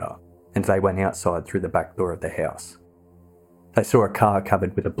her daughter, and they went outside through the back door of the house. They saw a car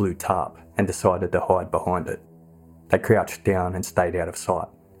covered with a blue tarp and decided to hide behind it. They crouched down and stayed out of sight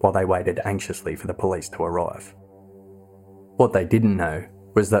while they waited anxiously for the police to arrive. What they didn't know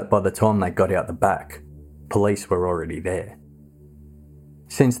was that by the time they got out the back, police were already there.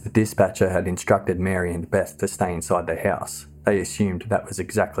 Since the dispatcher had instructed Mary and Beth to stay inside the house, they assumed that was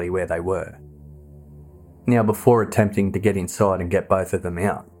exactly where they were. Now, before attempting to get inside and get both of them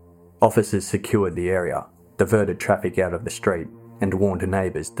out, officers secured the area, diverted traffic out of the street, and warned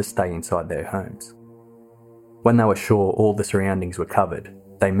neighbours to stay inside their homes. When they were sure all the surroundings were covered,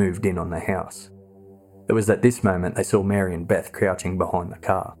 they moved in on the house. It was at this moment they saw Mary and Beth crouching behind the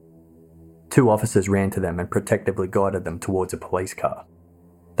car. 2 officers ran to them and protectively guided them towards a police car.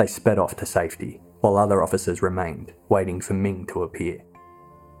 They sped off to safety, while other officers remained, waiting for Ming to appear.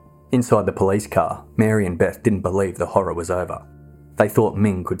 Inside the police car, Mary and Beth didn't believe the horror was over. They thought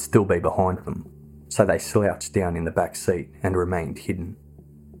Ming could still be behind them, so they slouched down in the back seat and remained hidden.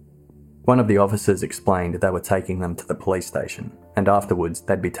 One of the officers explained they were taking them to the police station, and afterwards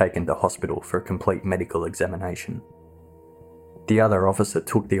they'd be taken to hospital for a complete medical examination. The other officer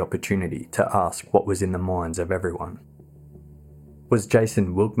took the opportunity to ask what was in the minds of everyone. "Was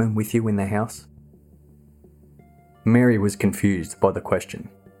Jason Wilkman with you in the house?" Mary was confused by the question.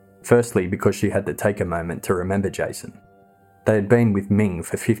 Firstly, because she had to take a moment to remember Jason. They had been with Ming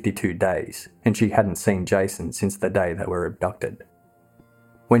for 52 days, and she hadn't seen Jason since the day they were abducted.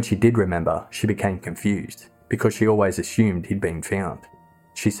 When she did remember, she became confused, because she always assumed he'd been found.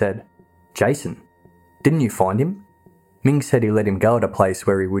 She said, "Jason? Didn't you find him? Ming said he let him go at a place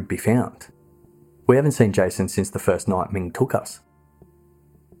where he would be found. We haven't seen Jason since the first night Ming took us."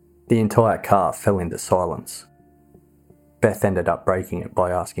 The entire car fell into silence. Beth ended up breaking it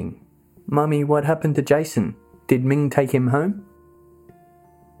by asking, "Mummy, what happened to Jason? Did Ming take him home?"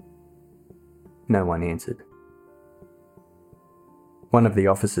 No one answered. One of the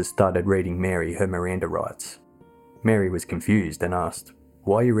officers started reading Mary her Miranda rights. Mary was confused and asked,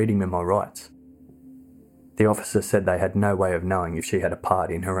 "Why are you reading me my rights?" The officer said they had no way of knowing if she had a part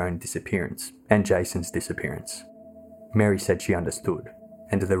in her own disappearance and Jason's disappearance. Mary said she understood,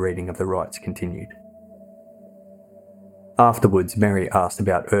 and the reading of the rights continued. Afterwards, Mary asked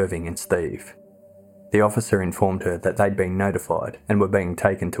about Irving and Steve. The officer informed her that they'd been notified and were being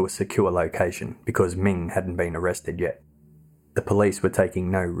taken to a secure location because Ming hadn't been arrested yet. the police were taking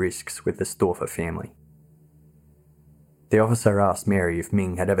no risks with the Stauffer family. The officer asked Mary if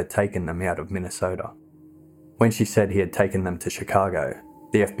Ming had ever taken them out of Minnesota. When she said he had taken them to Chicago,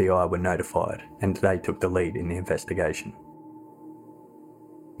 the FBI were notified and they took the lead in the investigation.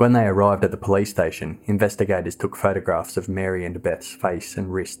 When they arrived at the police station, investigators took photographs of Mary and Beth's face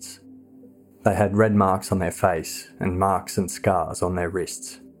and wrists. They had red marks on their face and marks and scars on their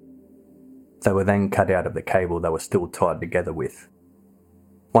wrists. They were then cut out of the cable they were still tied together with.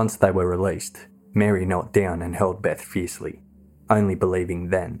 Once they were released, Mary knelt down and held Beth fiercely, only believing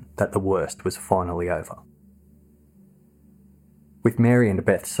then that the worst was finally over. With Mary and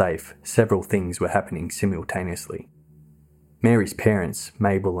Beth safe, several things were happening simultaneously. Mary's parents,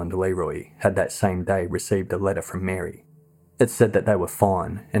 Mabel and Leroy, had that same day received a letter from Mary. It said that they were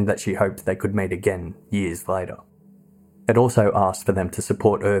fine and that she hoped they could meet again years later. It also asked for them to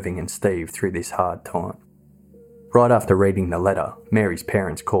support Irving and Steve through this hard time. Right after reading the letter, Mary's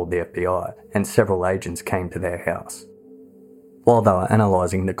parents called the FBI and several agents came to their house. While they were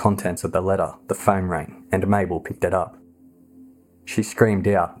analysing the contents of the letter, the phone rang and Mabel picked it up. She screamed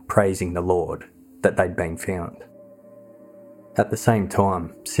out, praising the Lord, that they'd been found. At the same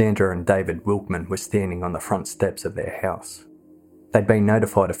time, Sandra and David Wilkman were standing on the front steps of their house. They'd been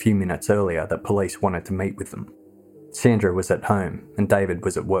notified a few minutes earlier that police wanted to meet with them. Sandra was at home and David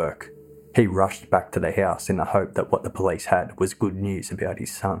was at work. He rushed back to the house in the hope that what the police had was good news about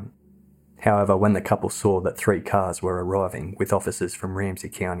his son. However, when the couple saw that 3 cars were arriving with officers from Ramsey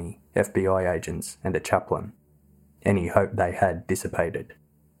County, FBI agents and a chaplain, any hope they had dissipated.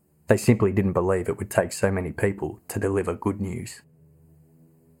 They simply didn't believe it would take so many people to deliver good news.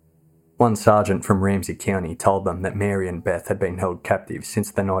 One sergeant from Ramsey County told them that Mary and Beth had been held captive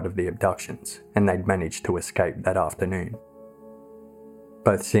since the night of the abductions and they'd managed to escape that afternoon.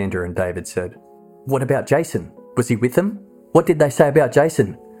 Both Sandra and David said, "What about Jason? Was he with them? What did they say about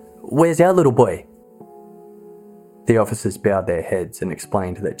Jason? Where's our little boy?" The officers bowed their heads and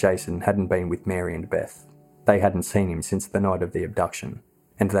explained that Jason hadn't been with Mary and Beth. They hadn't seen him since the night of the abduction,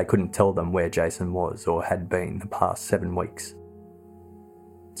 and they couldn't tell them where Jason was or had been the past 7 weeks.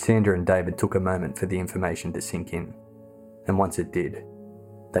 Sandra and David took a moment for the information to sink in, and once it did,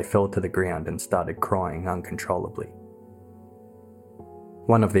 they fell to the ground and started crying uncontrollably.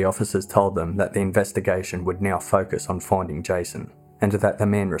 One of the officers told them that the investigation would now focus on finding Jason, and that the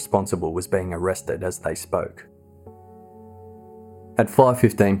man responsible was being arrested as they spoke. At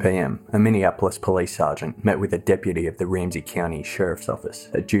 5:15 p.m, a Minneapolis police sergeant met with a deputy of the Ramsey County Sheriff's Office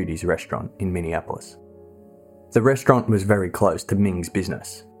at Judy's restaurant in Minneapolis. The restaurant was very close to Ming's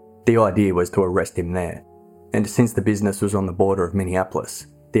business. The idea was to arrest him there, and since the business was on the border of Minneapolis,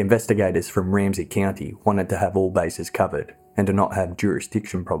 the investigators from Ramsey County wanted to have all bases covered and to not have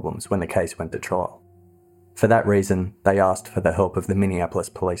jurisdiction problems when the case went to trial. For that reason, they asked for the help of the Minneapolis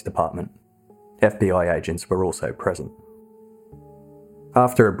Police Department. FBI agents were also present.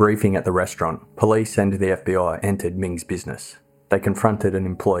 After a briefing at the restaurant, police and the FBI entered Ming's business. They confronted an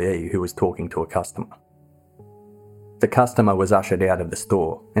employee who was talking to a customer. The customer was ushered out of the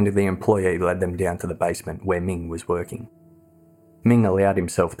store, and the employee led them down to the basement where Ming was working. Ming allowed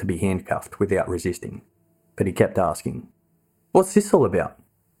himself to be handcuffed without resisting, but he kept asking, "What's this all about?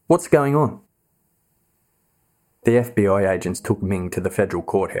 What's going on?" The FBI agents took Ming to the federal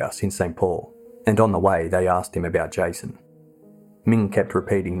courthouse in St. Paul, and on the way they asked him about Jason. Ming kept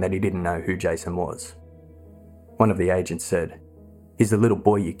repeating that he didn't know who Jason was. One of the agents said, "He's the little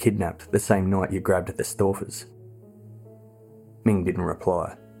boy you kidnapped the same night you grabbed at the Stauffers." Ming didn't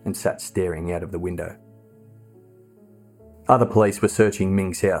reply and sat staring out of the window. Other police were searching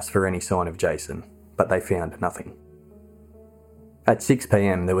Ming's house for any sign of Jason, but they found nothing. At 6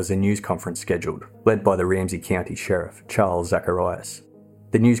 p.m, there was a news conference scheduled, led by the Ramsey County Sheriff, Charles Zacharias.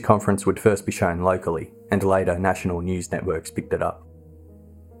 The news conference would first be shown locally, and later national news networks picked it up.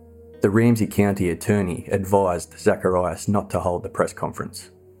 The Ramsey County attorney advised Zacharias not to hold the press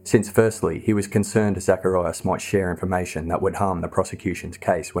conference, since firstly he was concerned Zacharias might share information that would harm the prosecution's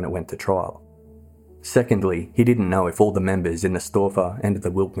case when it went to trial. Secondly, he didn't know if all the members in the Stauffer and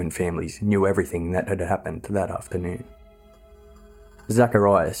the Wilkman families knew everything that had happened that afternoon.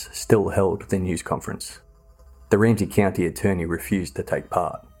 Zacharias still held the news conference. The Ramsey County attorney refused to take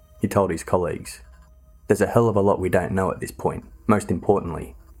part. He told his colleagues, "There's a hell of a lot we don't know at this point, most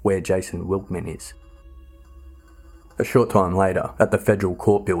importantly, where Jason Wilkman is." A short time later, at the federal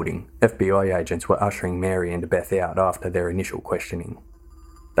court building, FBI agents were ushering Mary and Beth out after their initial questioning.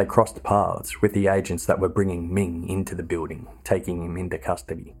 They crossed paths with the agents that were bringing Ming into the building, taking him into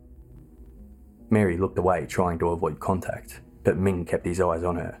custody. Mary looked away, trying to avoid contact, but Ming kept his eyes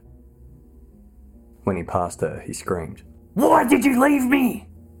on her. When he passed her, he screamed, Why did you leave me?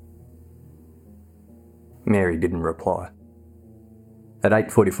 Mary didn't reply. At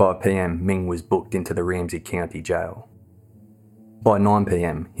 8:45 p.m, Ming was booked into the Ramsey County Jail. By 9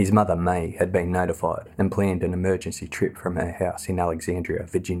 p.m, his mother May had been notified and planned an emergency trip from her house in Alexandria,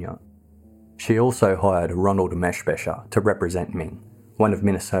 Virginia. She also hired Ronald Meshbesher to represent Ming, one of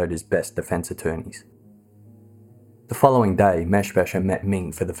Minnesota's best defense attorneys. The following day, Meshbesher met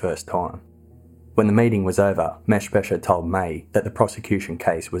Ming for the first time. When the meeting was over, Meshbesher told May that the prosecution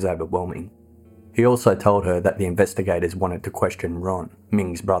case was overwhelming. He also told her that the investigators wanted to question Ron,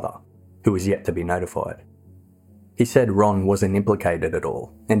 Ming's brother, who was yet to be notified. He said Ron wasn't implicated at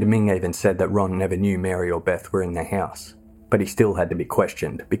all, and Ming even said that Ron never knew Mary or Beth were in their house, but he still had to be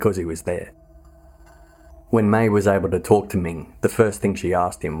questioned because he was there. When May was able to talk to Ming, the first thing she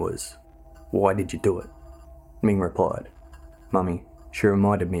asked him was, "Why did you do it?" Ming replied, "Mummy, she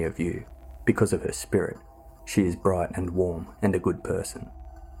reminded me of you, because of her spirit. She is bright and warm and a good person."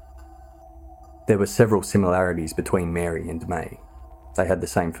 There were several similarities between Mary and May. They had the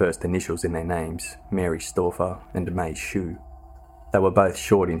same first initials in their names, Mary Stauffer and May Shue. They were both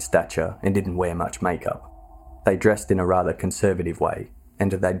short in stature and didn't wear much makeup. They dressed in a rather conservative way,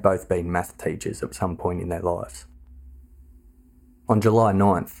 and they'd both been math teachers at some point in their lives. On July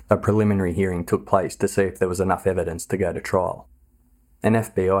 9th, a preliminary hearing took place to see if there was enough evidence to go to trial. An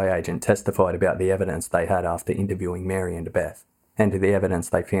FBI agent testified about the evidence they had after interviewing Mary and Beth, and the evidence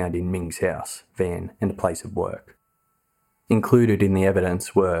they found in Ming's house, van, and place of work. Included in the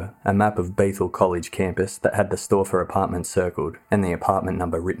evidence were a map of Bethel College campus that had the Stauffer apartment circled and the apartment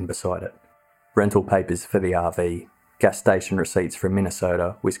number written beside it, rental papers for the RV, gas station receipts from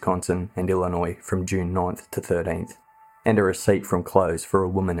Minnesota, Wisconsin, and Illinois from June 9th to 13th, and a receipt from clothes for a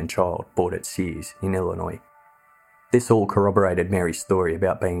woman and child bought at Sears in Illinois. This all corroborated Mary's story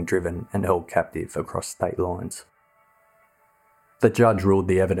about being driven and held captive across state lines. The judge ruled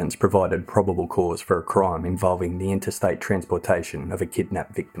the evidence provided probable cause for a crime involving the interstate transportation of a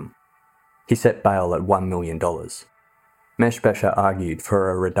kidnapped victim. He set bail at $1 million. Meshbesher argued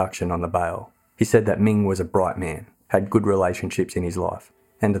for a reduction on the bail. He said that Ming was a bright man, had good relationships in his life,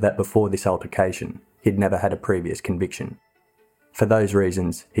 and that before this altercation, he'd never had a previous conviction. For those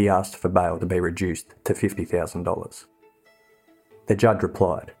reasons, he asked for bail to be reduced to $50,000. The judge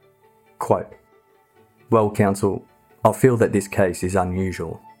replied, quote, "Well, counsel, I feel that this case is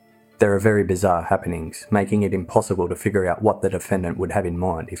unusual. There are very bizarre happenings, making it impossible to figure out what the defendant would have in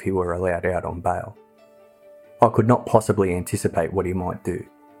mind if he were allowed out on bail. I could not possibly anticipate what he might do.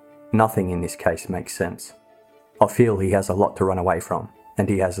 Nothing in this case makes sense. I feel he has a lot to run away from, and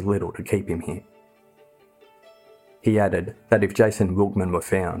he has little to keep him here." He added that if Jason Wilkman were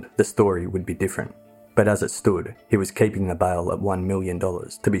found, the story would be different, but as it stood, he was keeping the bail at $1 million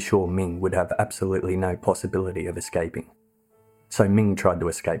to be sure Ming would have absolutely no possibility of escaping. So Ming tried to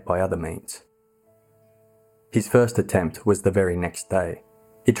escape by other means. His first attempt was the very next day.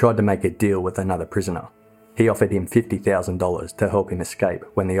 He tried to make a deal with another prisoner. He offered him $50,000 to help him escape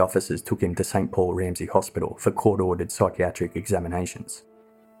when the officers took him to St. Paul Ramsey Hospital for court-ordered psychiatric examinations.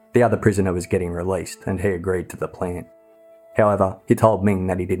 The other prisoner was getting released and he agreed to the plan. However, he told Ming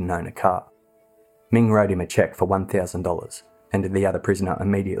that he didn't own a car. Ming wrote him a cheque for $1,000 and the other prisoner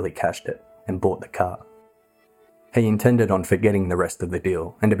immediately cashed it and bought the car. He intended on forgetting the rest of the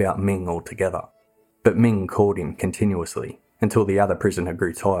deal and about Ming altogether, but Ming called him continuously until the other prisoner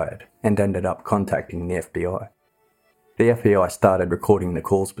grew tired and ended up contacting the FBI. The FBI started recording the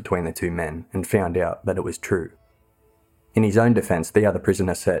calls between the two men and found out that it was true. In his own defence, the other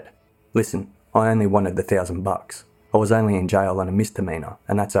prisoner said, "Listen, I only wanted the $1,000. I was only in jail on a misdemeanour,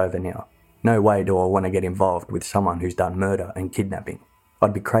 and that's over now. No way do I want to get involved with someone who's done murder and kidnapping.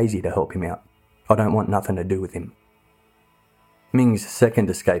 I'd be crazy to help him out. I don't want nothing to do with him." Ming's second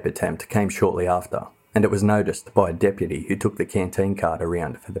escape attempt came shortly after, and it was noticed by a deputy who took the canteen cart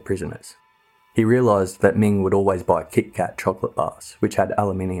around for the prisoners. He realised that Ming would always buy Kit Kat chocolate bars, which had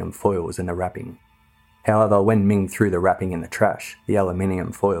aluminium foils in the wrapping. However, when Ming threw the wrapping in the trash, the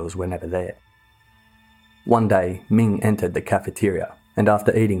aluminium foils were never there. One day, Ming entered the cafeteria, and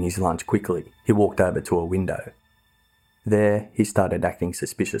after eating his lunch quickly, he walked over to a window. There, he started acting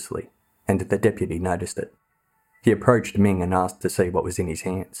suspiciously, and the deputy noticed it. He approached Ming and asked to see what was in his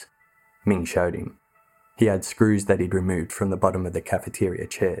hands. Ming showed him. He had screws that he'd removed from the bottom of the cafeteria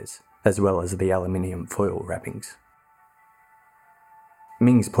chairs, as well as the aluminium foil wrappings.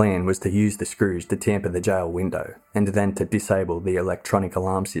 Ming's plan was to use the screws to tamper the jail window and then to disable the electronic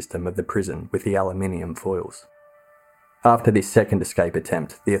alarm system of the prison with the aluminium foils. After this second escape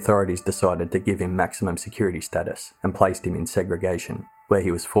attempt, the authorities decided to give him maximum security status and placed him in segregation, where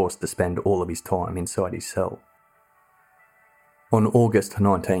he was forced to spend all of his time inside his cell. On August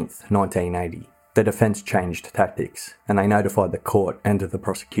 19, 1980, the defence changed tactics and they notified the court and the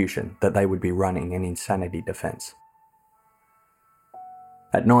prosecution that they would be running an insanity defence.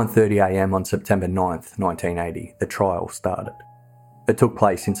 At 9:30am on September 9, 1980, the trial started. It took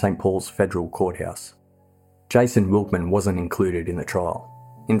place in St Paul's Federal Courthouse. Jason Wilkman wasn't included in the trial.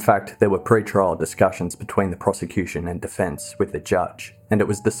 In fact, there were pre-trial discussions between the prosecution and defence with the judge, and it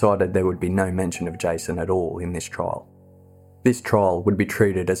was decided there would be no mention of Jason at all in this trial. This trial would be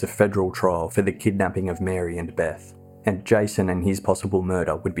treated as a federal trial for the kidnapping of Mary and Beth, and Jason and his possible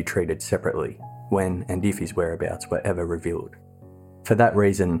murder would be treated separately, when and if his whereabouts were ever revealed. For that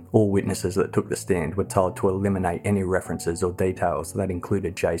reason, all witnesses that took the stand were told to eliminate any references or details that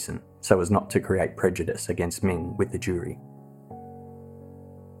included Jason, so as not to create prejudice against Ming with the jury.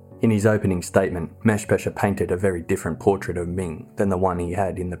 In his opening statement, Meshbesher painted a very different portrait of Ming than the one he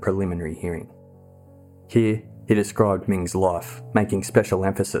had in the preliminary hearing. Here, he described Ming's life, making special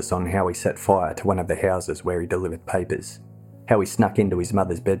emphasis on how he set fire to one of the houses where he delivered papers, how he snuck into his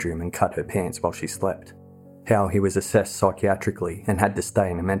mother's bedroom and cut her pants while she slept, how he was assessed psychiatrically and had to stay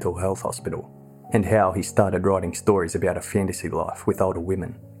in a mental health hospital, and how he started writing stories about a fantasy life with older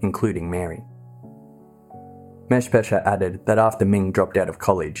women, including Mary. Meshbesher added that after Ming dropped out of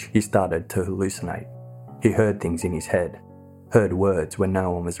college, he started to hallucinate. He heard things in his head, heard words when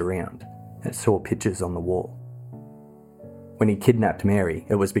no one was around, and saw pictures on the wall. When he kidnapped Mary,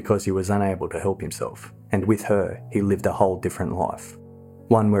 it was because he was unable to help himself, and with her, he lived a whole different life.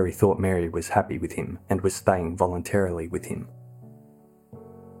 One where he thought Mary was happy with him and was staying voluntarily with him.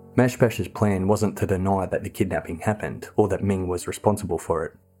 Meshbesher's plan wasn't to deny that the kidnapping happened or that Ming was responsible for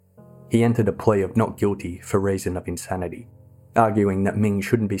it. He entered a plea of not guilty for reason of insanity, arguing that Ming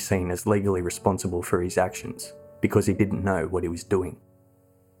shouldn't be seen as legally responsible for his actions because he didn't know what he was doing.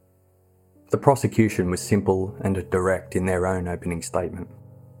 The prosecution was simple and direct in their own opening statement.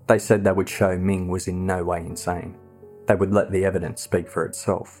 They said they would show Ming was in no way insane. They would let the evidence speak for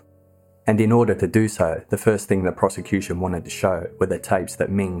itself. And in order to do so, the first thing the prosecution wanted to show were the tapes that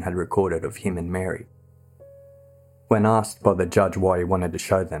Ming had recorded of him and Mary. When asked by the judge why he wanted to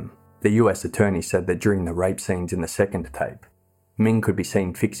show them, the US attorney said that during the rape scenes in the second tape, Ming could be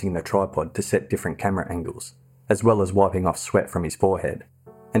seen fixing the tripod to set different camera angles, as well as wiping off sweat from his forehead.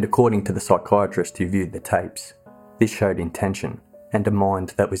 And according to the psychiatrist who viewed the tapes, this showed intention and a mind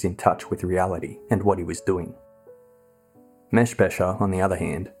that was in touch with reality and what he was doing. Meshbesher, on the other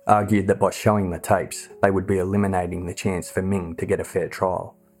hand, argued that by showing the tapes, they would be eliminating the chance for Ming to get a fair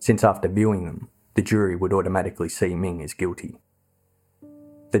trial, since after viewing them, the jury would automatically see Ming as guilty.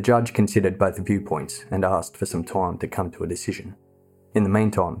 The judge considered both viewpoints and asked for some time to come to a decision. In the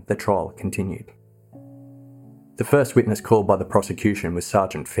meantime, the trial continued. The first witness called by the prosecution was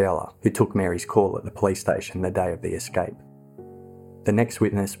Sergeant Fowler, who took Mary's call at the police station the day of the escape. The next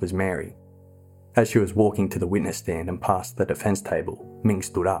witness was Mary. As she was walking to the witness stand and past the defence table, Ming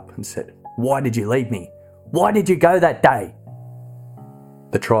stood up and said, "Why did you leave me? Why did you go that day?"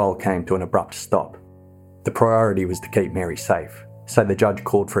 The trial came to an abrupt stop. The priority was to keep Mary safe, so the judge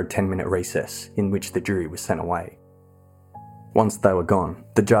called for a 10-minute recess in which the jury was sent away. Once they were gone,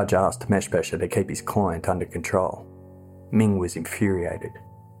 the judge asked Meshbesher to keep his client under control. Ming was infuriated.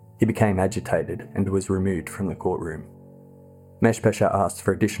 He became agitated and was removed from the courtroom. Meshbesher asked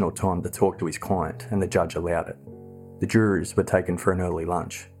for additional time to talk to his client and the judge allowed it. The jurors were taken for an early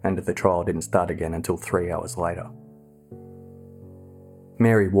lunch and the trial didn't start again until 3 hours later.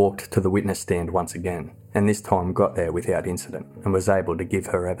 Mary walked to the witness stand once again and this time got there without incident and was able to give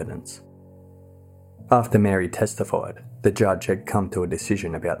her evidence. After Mary testified, the judge had come to a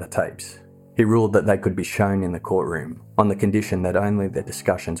decision about the tapes. He ruled that they could be shown in the courtroom on the condition that only the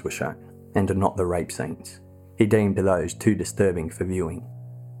discussions were shown and not the rape scenes. He deemed those too disturbing for viewing.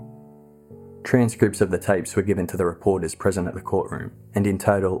 Transcripts of the tapes were given to the reporters present at the courtroom, and in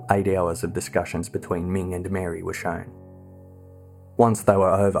total 8 hours of discussions between Ming and Mary were shown. Once they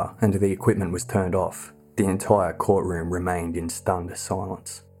were over and the equipment was turned off, the entire courtroom remained in stunned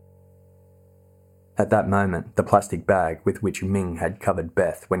silence. At that moment, the plastic bag with which Ming had covered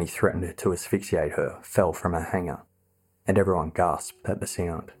Beth when he threatened to asphyxiate her fell from a hanger, and everyone gasped at the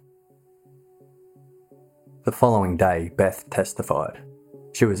sound. The following day, Beth testified.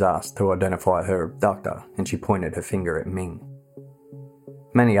 She was asked to identify her abductor and she pointed her finger at Ming.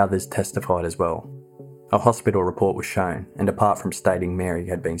 Many others testified as well. A hospital report was shown, and apart from stating Mary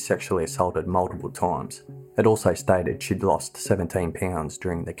had been sexually assaulted multiple times, it also stated she'd lost 17 pounds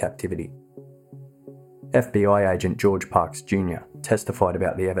during the captivity. FBI agent George Parks Jr. testified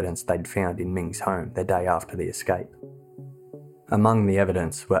about the evidence they'd found in Ming's home the day after the escape. Among the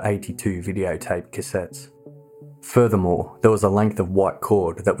evidence were 82 videotape cassettes. Furthermore, there was a length of white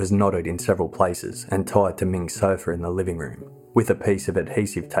cord that was knotted in several places and tied to Ming's sofa in the living room, with a piece of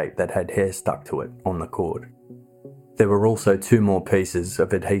adhesive tape that had hair stuck to it on the cord. There were also 2 more pieces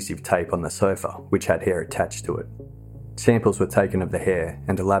of adhesive tape on the sofa, which had hair attached to it. Samples were taken of the hair,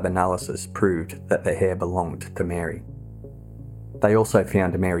 and a lab analysis proved that the hair belonged to Mary. They also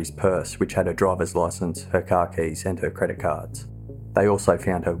found Mary's purse, which had her driver's licence, her car keys, and her credit cards. They also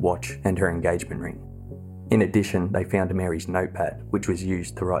found her watch and her engagement ring. In addition, they found Mary's notepad, which was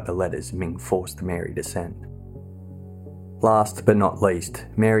used to write the letters Ming forced Mary to send. Last but not least,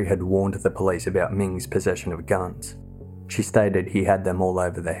 Mary had warned the police about Ming's possession of guns. She stated he had them all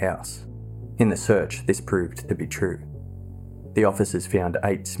over the house. In the search, this proved to be true. The officers found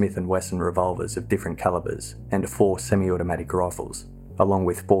 8 Smith & Wesson revolvers of different calibers and 4 semi-automatic rifles, along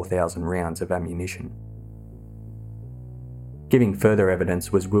with 4,000 rounds of ammunition. Giving further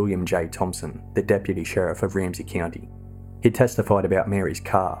evidence was William J. Thompson, the Deputy Sheriff of Ramsey County. He testified about Mary's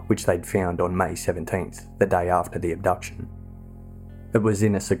car, which they'd found on May 17th, the day after the abduction. It was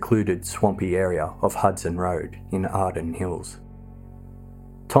in a secluded, swampy area of Hudson Road in Arden Hills.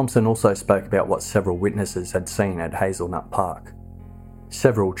 Thompson also spoke about what several witnesses had seen at Hazelnut Park.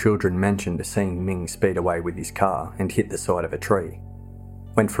 Several children mentioned seeing Ming speed away with his car and hit the side of a tree.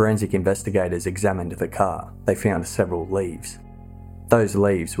 When forensic investigators examined the car, they found several leaves. Those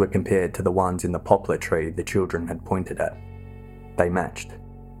leaves were compared to the ones in the poplar tree the children had pointed at. They matched.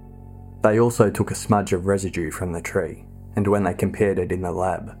 They also took a smudge of residue from the tree, and when they compared it in the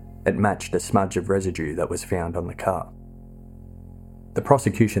lab, it matched a smudge of residue that was found on the car. The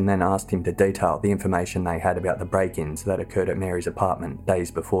prosecution then asked him to detail the information they had about the break-ins that occurred at Mary's apartment days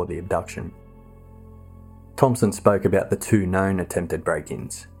before the abduction. Thompson spoke about the 2 known attempted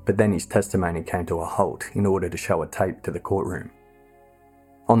break-ins, but then his testimony came to a halt in order to show a tape to the courtroom.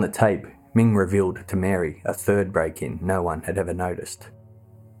 On the tape, Ming revealed to Mary a 3rd break-in no one had ever noticed.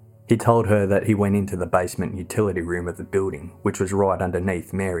 He told her that he went into the basement utility room of the building, which was right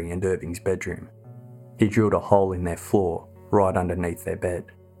underneath Mary and Irving's bedroom. He drilled a hole in their floor, right underneath their bed.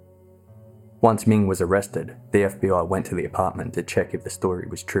 Once Ming was arrested, the FBI went to the apartment to check if the story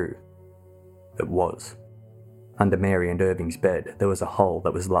was true. It was. Under Mary and Irving's bed, there was a hole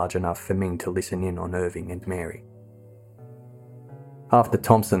that was large enough for Ming to listen in on Irving and Mary. After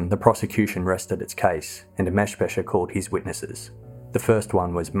Thompson, the prosecution rested its case, and Meshbesher called his witnesses. The first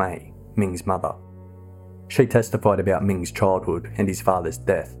one was May, Ming's mother. She testified about Ming's childhood and his father's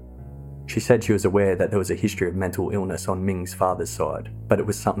death. She said she was aware that there was a history of mental illness on Ming's father's side, but it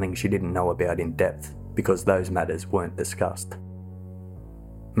was something she didn't know about in depth because those matters weren't discussed.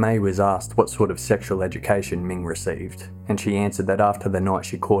 May was asked what sort of sexual education Ming received, and she answered that after the night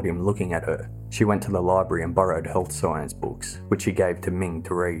she caught him looking at her, she went to the library and borrowed health science books, which she gave to Ming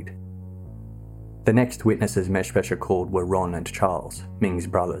to read. The next witnesses Meshbesher called were Ron and Charles, Ming's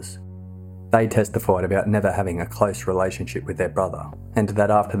brothers. They testified about never having a close relationship with their brother, and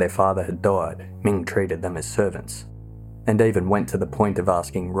that after their father had died, Ming treated them as servants, and even went to the point of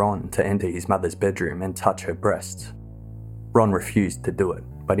asking Ron to enter his mother's bedroom and touch her breasts. Ron refused to do it,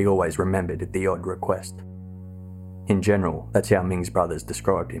 but he always remembered the odd request. In general, that's how Ming's brothers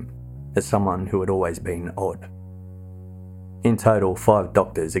described him, as someone who had always been odd. In total, 5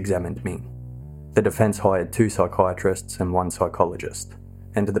 doctors examined Ming. The defence hired 2 psychiatrists and 1 psychologist,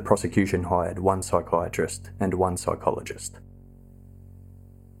 and the prosecution hired 1 psychiatrist and 1 psychologist.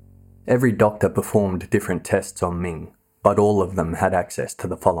 Every doctor performed different tests on Ming, but all of them had access to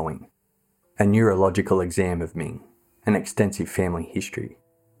the following: a neurological exam of Ming, an extensive family history,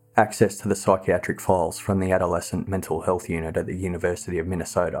 access to the psychiatric files from the Adolescent Mental Health Unit at the University of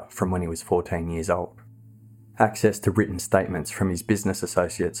Minnesota from when he was 14 years old, access to written statements from his business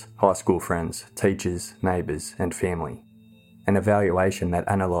associates, high school friends, teachers, neighbours and family, an evaluation that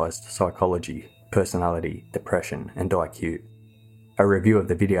analysed psychology, personality, depression and IQ, a review of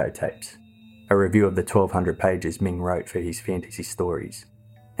the videotapes, a review of the 1,200 pages Ming wrote for his fantasy stories,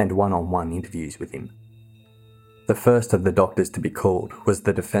 and one-on-one interviews with him. The first of the doctors to be called was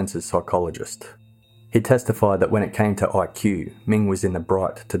the defence's psychologist. He testified that when it came to IQ, Ming was in the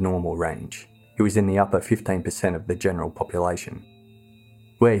bright to normal range. He was in the upper 15% of the general population.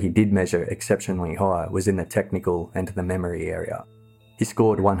 Where he did measure exceptionally high was in the technical and the memory area. He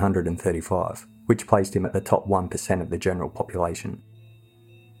scored 135, which placed him at the top 1% of the general population.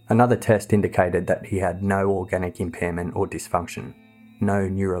 Another test indicated that he had no organic impairment or dysfunction, no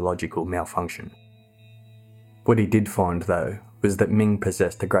neurological malfunction. What he did find, though, was that Ming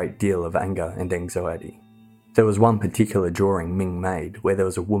possessed a great deal of anger and anxiety. There was one particular drawing Ming made where there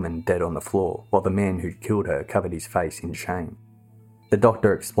was a woman dead on the floor while the man who'd killed her covered his face in shame. The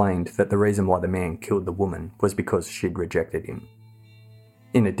doctor explained that the reason why the man killed the woman was because she'd rejected him.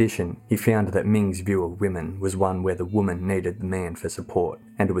 In addition, he found that Ming's view of women was one where the woman needed the man for support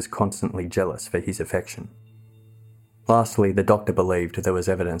and was constantly jealous for his affection. Lastly, the doctor believed there was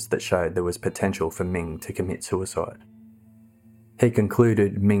evidence that showed there was potential for Ming to commit suicide. He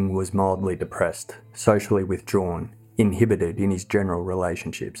concluded Ming was mildly depressed, socially withdrawn, inhibited in his general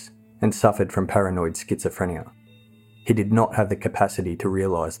relationships, and suffered from paranoid schizophrenia. He did not have the capacity to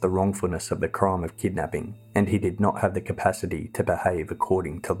realise the wrongfulness of the crime of kidnapping, and he did not have the capacity to behave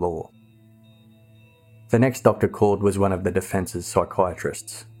according to law. The next doctor called was one of the defence's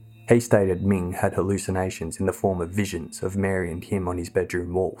psychiatrists. He stated Ming had hallucinations in the form of visions of Mary and him on his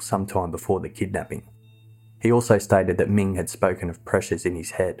bedroom wall sometime before the kidnapping. He also stated that Ming had spoken of pressures in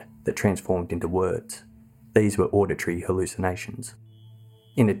his head that transformed into words. These were auditory hallucinations.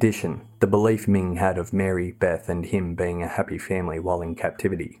 In addition, the belief Ming had of Mary, Beth and him being a happy family while in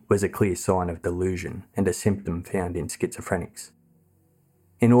captivity was a clear sign of delusion and a symptom found in schizophrenics.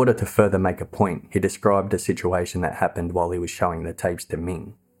 In order to further make a point, he described a situation that happened while he was showing the tapes to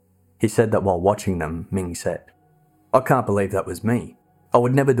Ming. He said that while watching them, Ming said, "I can't believe that was me. I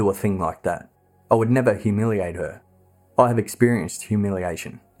would never do a thing like that. I would never humiliate her. I have experienced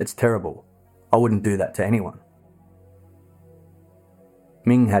humiliation. It's terrible. I wouldn't do that to anyone."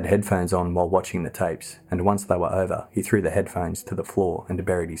 Ming had headphones on while watching the tapes, and once they were over, he threw the headphones to the floor and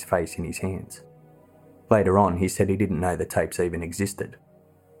buried his face in his hands. Later on, he said he didn't know the tapes even existed.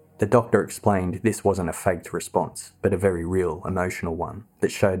 The doctor explained this wasn't a faked response, but a very real, emotional one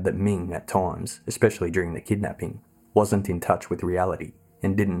that showed that Ming, at times, especially during the kidnapping, wasn't in touch with reality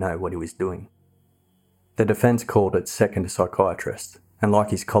and didn't know what he was doing. The defence called its second psychiatrist, and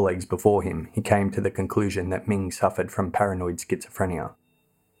like his colleagues before him, he came to the conclusion that Ming suffered from paranoid schizophrenia.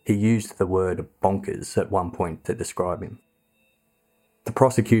 He used the word bonkers at one point to describe him. The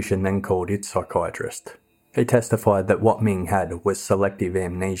prosecution then called its psychiatrist. He testified that what Ming had was selective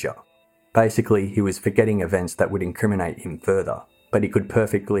amnesia. Basically, he was forgetting events that would incriminate him further, but he could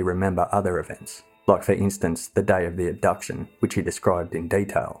perfectly remember other events, like for instance the day of the abduction, which he described in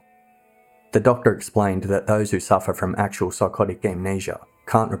detail. The doctor explained that those who suffer from actual psychotic amnesia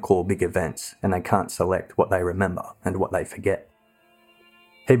can't recall big events and they can't select what they remember and what they forget.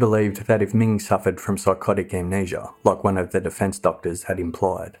 He believed that if Ming suffered from psychotic amnesia, like one of the defence doctors had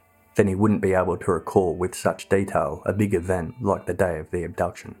implied, then he wouldn't be able to recall with such detail a big event like the day of the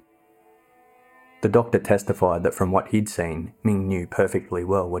abduction. The doctor testified that from what he'd seen, Ming knew perfectly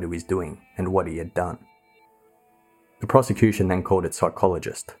well what he was doing and what he had done. The prosecution then called its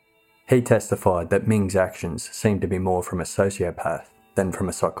psychologist. He testified that Ming's actions seemed to be more from a sociopath than from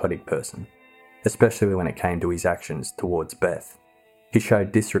a psychotic person, especially when it came to his actions towards Beth. He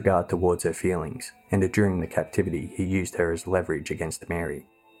showed disregard towards her feelings, and during the captivity he used her as leverage against Mary.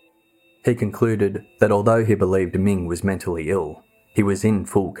 He concluded that although he believed Ming was mentally ill, he was in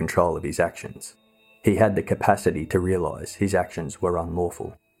full control of his actions. He had the capacity to realise his actions were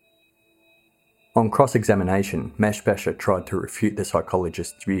unlawful. On cross-examination, Meshbesha tried to refute the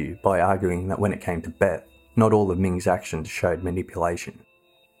psychologist's view by arguing that when it came to Beth, not all of Ming's actions showed manipulation.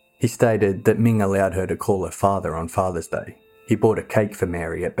 He stated that Ming allowed her to call her father on Father's Day. He bought a cake for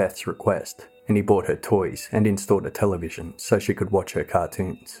Mary at Beth's request, and he bought her toys and installed a television so she could watch her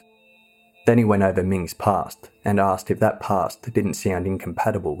cartoons. Then he went over Ming's past and asked if that past didn't sound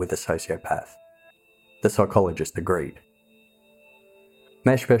incompatible with a sociopath. The psychologist agreed.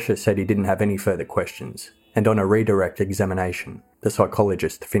 Meshbesha said he didn't have any further questions, and on a redirect examination, the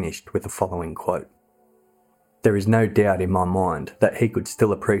psychologist finished with the following quote: "There is no doubt in my mind that he could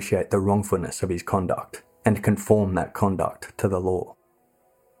still appreciate the wrongfulness of his conduct and conform that conduct to the law."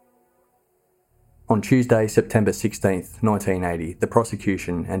 On Tuesday, September 16, 1980, the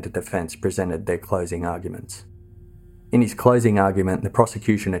prosecution and the defence presented their closing arguments. In his closing argument, the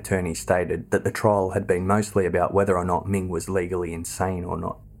prosecution attorney stated that the trial had been mostly about whether or not Ming was legally insane or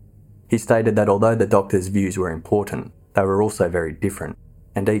not. He stated that although the doctor's views were important, they were also very different,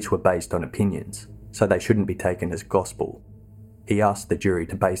 and each were based on opinions, so they shouldn't be taken as gospel. He asked the jury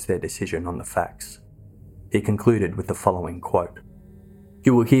to base their decision on the facts. He concluded with the following quote: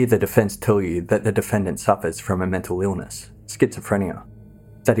 "You will hear the defence tell you that the defendant suffers from a mental illness, schizophrenia,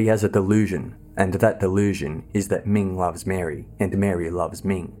 that he has a delusion, and that delusion is that Ming loves Mary and Mary loves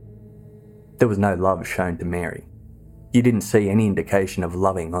Ming. There was no love shown to Mary. You didn't see any indication of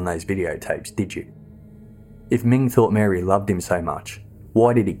loving on those videotapes, did you? If Ming thought Mary loved him so much,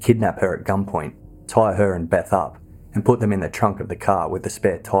 why did he kidnap her at gunpoint, tie her and Beth up, and put them in the trunk of the car with the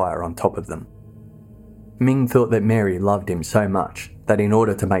spare tyre on top of them? Ming thought that Mary loved him so much that in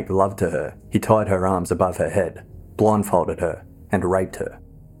order to make love to her, he tied her arms above her head, blindfolded her, and raped her.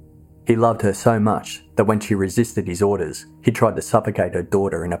 He loved her so much that when she resisted his orders, he tried to suffocate her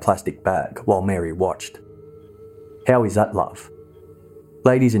daughter in a plastic bag while Mary watched. How is that love?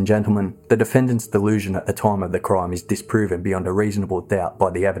 Ladies and gentlemen, the defendant's delusion at the time of the crime is disproven beyond a reasonable doubt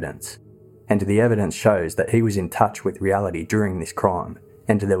by the evidence, and the evidence shows that he was in touch with reality during this crime,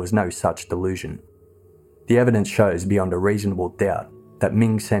 and there was no such delusion. The evidence shows beyond a reasonable doubt that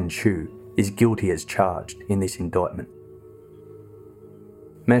Ming Sen Chu is guilty as charged in this indictment.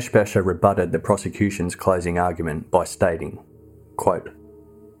 Meshbesha rebutted the prosecution's closing argument by stating, quote,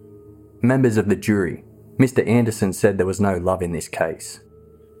 "Members of the jury, Mr. Anderson said there was no love in this case.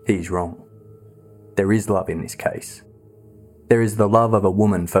 He is wrong. There is love in this case. There is the love of a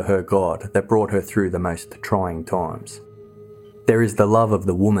woman for her God that brought her through the most trying times. There is the love of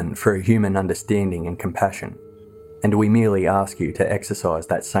the woman for a human understanding and compassion, and we merely ask you to exercise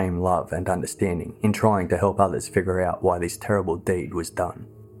that same love and understanding in trying to help others figure out why this terrible deed was done."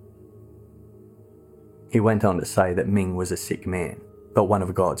 He went on to say that Ming was a sick man, but one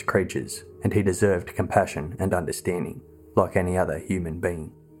of God's creatures, and he deserved compassion and understanding, like any other human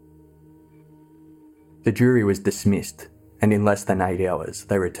being. The jury was dismissed, and in less than 8 hours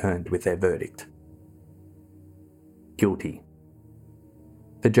they returned with their verdict. Guilty.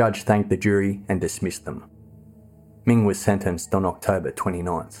 The judge thanked the jury and dismissed them. Ming was sentenced on October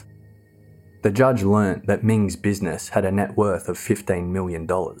 29th. The judge learnt that Ming's business had a net worth of $15 million,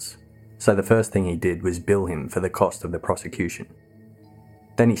 so the first thing he did was bill him for the cost of the prosecution.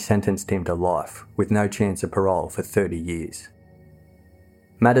 Then he sentenced him to life with no chance of parole for 30 years.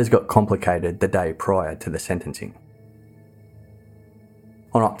 Matters got complicated the day prior to the sentencing.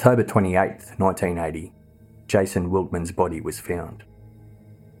 On October 28, 1980, Jason Wilkman's body was found.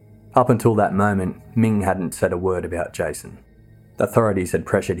 Up until that moment, Ming hadn't said a word about Jason. Authorities had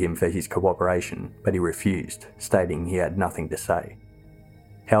pressured him for his cooperation, but he refused, stating he had nothing to say.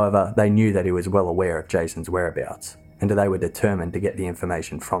 However, they knew that he was well aware of Jason's whereabouts, and they were determined to get the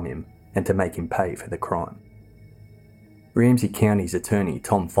information from him and to make him pay for the crime. Ramsey County's attorney,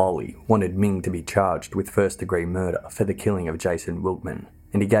 Tom Foley, wanted Ming to be charged with first-degree murder for the killing of Jason Wilkman,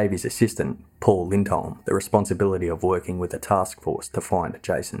 and he gave his assistant, Paul Lindholm, the responsibility of working with a task force to find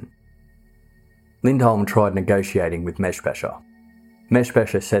Jason. Lindholm tried negotiating with Meshbesha.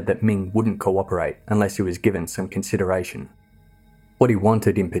 Meshbesha said that Ming wouldn't cooperate unless he was given some consideration. What he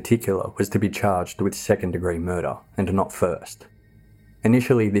wanted in particular was to be charged with second-degree murder and not first.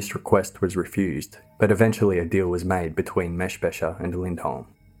 Initially this request was refused, but eventually a deal was made between Meshbesha and Lindholm.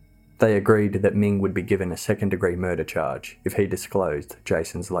 They agreed that Ming would be given a second-degree murder charge if he disclosed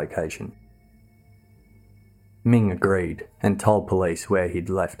Jason's location. Ming agreed and told police where he'd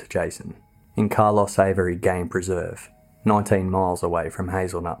left Jason, in Carlos Avery Game Preserve, 19 miles away from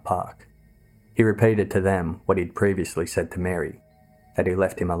Hazelnut Park. He repeated to them what he'd previously said to Mary, that he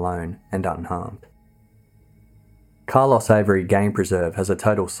left him alone and unharmed. Carlos Avery Game Preserve has a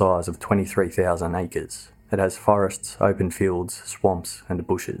total size of 23,000 acres. It has forests, open fields, swamps and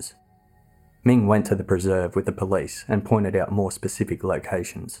bushes. Ming went to the preserve with the police and pointed out more specific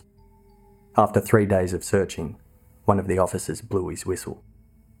locations. After 3 days of searching, one of the officers blew his whistle.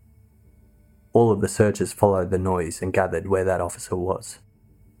 All of the searchers followed the noise and gathered where that officer was.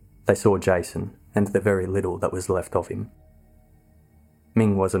 They saw Jason and the very little that was left of him.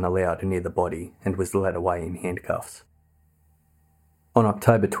 Ming wasn't allowed near the body and was led away in handcuffs. On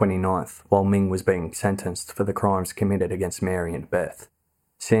October 29th, while Ming was being sentenced for the crimes committed against Mary and Beth,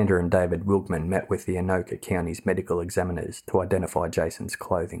 Sandra and David Wilkman met with the Anoka County's medical examiners to identify Jason's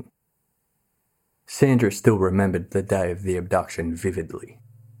clothing. Sandra still remembered the day of the abduction vividly.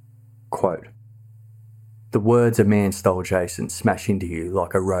 Quote, "The words a man stole Jason smash into you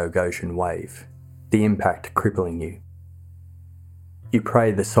like a rogue ocean wave, the impact crippling you. You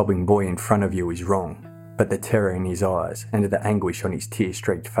pray the sobbing boy in front of you is wrong, but the terror in his eyes and the anguish on his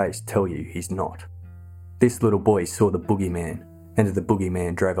tear-streaked face tell you he's not. This little boy saw the boogeyman, and the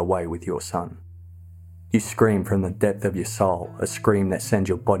boogeyman drove away with your son. You scream from the depth of your soul, a scream that sends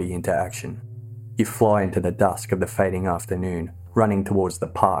your body into action. You fly into the dusk of the fading afternoon, running towards the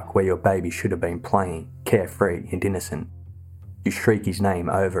park where your baby should have been playing, carefree and innocent. You shriek his name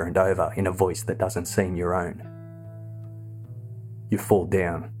over and over in a voice that doesn't seem your own. You fall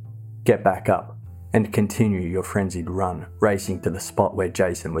down, get back up, and continue your frenzied run, racing to the spot where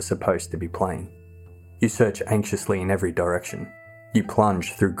Jason was supposed to be playing. You search anxiously in every direction. You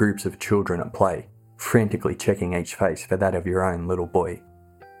plunge through groups of children at play, frantically checking each face for that of your own little boy.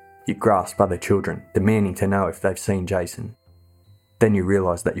 You grasp other children, demanding to know if they've seen Jason. Then you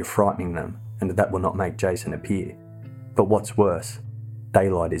realise that you're frightening them, and that will not make Jason appear. But what's worse,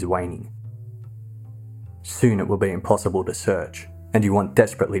 daylight is waning. Soon it will be impossible to search, and you want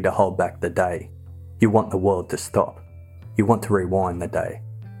desperately to hold back the day. You want the world to stop. You want to rewind the day.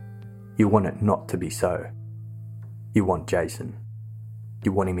 You want it not to be so. You want Jason.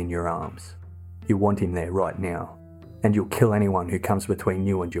 You want him in your arms. You want him there right now, and you'll kill anyone who comes between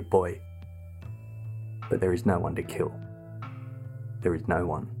you and your boy. But there is no one to kill. There is no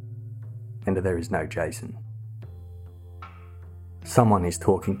one, and there is no Jason. Someone is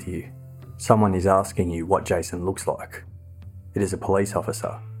talking to you. Someone is asking you what Jason looks like. It is a police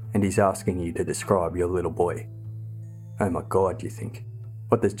officer, and he's asking you to describe your little boy. Oh my God, you think.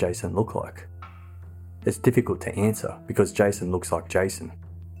 What does Jason look like? It's difficult to answer because Jason looks like Jason.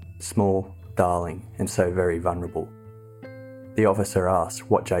 Small, darling, and so very vulnerable. The officer asks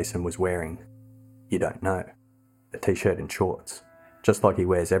what Jason was wearing. You don't know. A t-shirt and shorts, just like he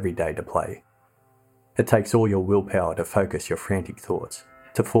wears every day to play. It takes all your willpower to focus your frantic thoughts,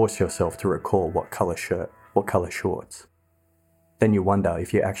 to force yourself to recall what colour shirt, what colour shorts. Then you wonder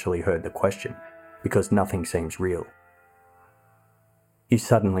if you actually heard the question, because nothing seems real. You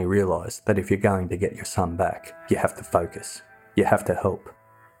suddenly realise that if you're going to get your son back, you have to focus. You have to help.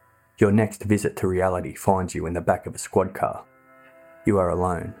 Your next visit to reality finds you in the back of a squad car. You are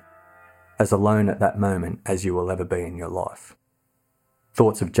alone. As alone at that moment as you will ever be in your life.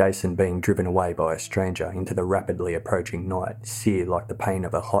 Thoughts of Jason being driven away by a stranger into the rapidly approaching night sear like the pain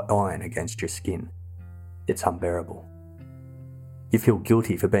of a hot iron against your skin. It's unbearable. You feel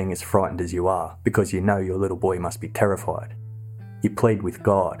guilty for being as frightened as you are because you know your little boy must be terrified. You plead with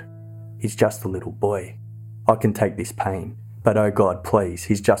God. He's just a little boy. I can take this pain, but oh God, please,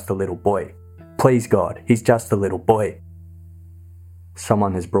 he's just a little boy. Please God, he's just a little boy.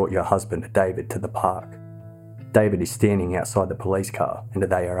 Someone has brought your husband, David, to the park. David is standing outside the police car and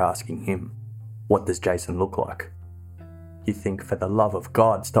they are asking him, what does Jason look like? You think, for the love of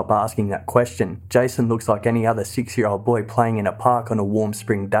God, stop asking that question. Jason looks like any other 6-year-old boy playing in a park on a warm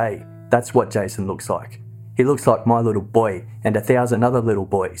spring day. That's what Jason looks like. He looks like my little boy and 1,000 other little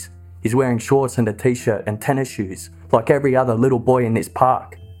boys. He's wearing shorts and a t-shirt and tennis shoes, like every other little boy in this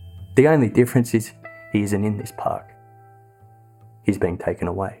park. The only difference is he isn't in this park. He's been taken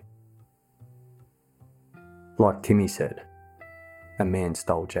away. Like Timmy said, a man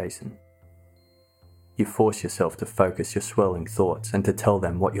stole Jason. You force yourself to focus your swirling thoughts and to tell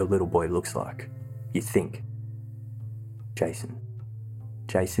them what your little boy looks like. You think, Jason.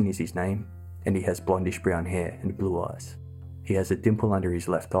 Jason is his name, and he has blondish brown hair and blue eyes. He has a dimple under his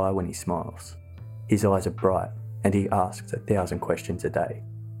left eye when he smiles. His eyes are bright, and he asks 1,000 questions a day.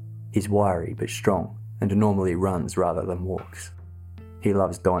 He's wiry but strong, and normally runs rather than walks. He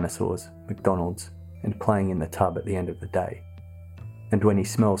loves dinosaurs, McDonald's, and playing in the tub at the end of the day. And when he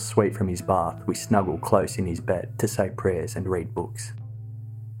smells sweet from his bath, we snuggle close in his bed to say prayers and read books.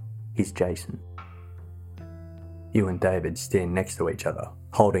 He's Jason. You and David stand next to each other,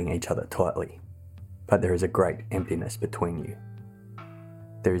 holding each other tightly. But there is a great emptiness between you.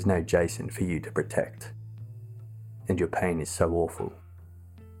 There is no Jason for you to protect. And your pain is so awful,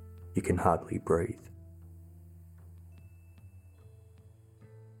 you can hardly breathe.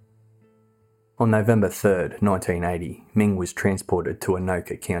 On November 3rd, 1980, Ming was transported to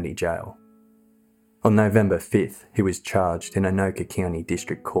Anoka County Jail. On November 5th, he was charged in Anoka County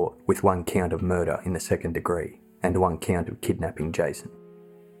District Court with 1 count of murder in the 2nd degree and 1 count of kidnapping Jason.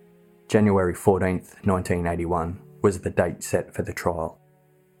 January 14th, 1981 was the date set for the trial.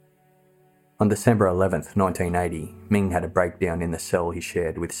 On December 11th, 1980, Ming had a breakdown in the cell he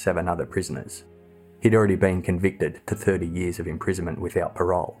shared with 7 other prisoners. He'd already been convicted to 30 years of imprisonment without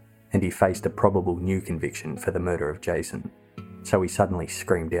parole, and he faced a probable new conviction for the murder of Jason. So he suddenly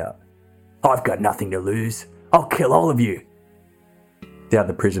screamed out, "I've got nothing to lose. I'll kill all of you." The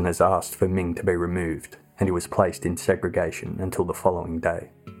other prisoners asked for Ming to be removed, and he was placed in segregation until the following day.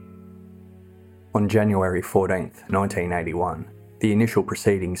 On January 14th, 1981, the initial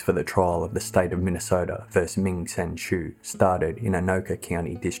proceedings for the trial of the state of Minnesota versus Ming Sen Shu started in Anoka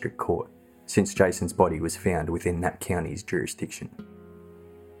County District Court, since Jason's body was found within that county's jurisdiction.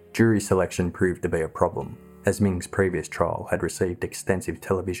 Jury selection proved to be a problem, as Ming's previous trial had received extensive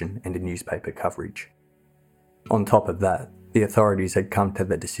television and newspaper coverage. On top of that, the authorities had come to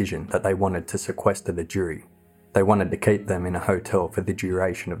the decision that they wanted to sequester the jury. They wanted to keep them in a hotel for the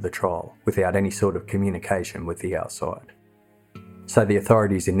duration of the trial, without any sort of communication with the outside. So the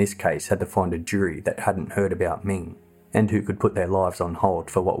authorities in this case had to find a jury that hadn't heard about Ming, and who could put their lives on hold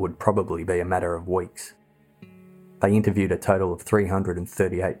for what would probably be a matter of weeks. They interviewed a total of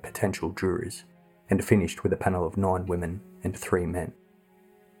 338 potential jurors, and finished with a panel of 9 women and 3 men.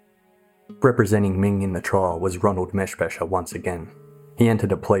 Representing Ming in the trial was Ronald Meshbesher once again. He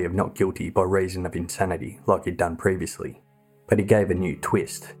entered a plea of not guilty by reason of insanity like he'd done previously, but he gave a new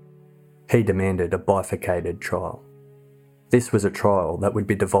twist. He demanded a bifurcated trial. This was a trial that would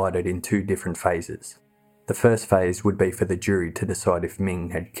be divided in two different phases. The first phase would be for the jury to decide if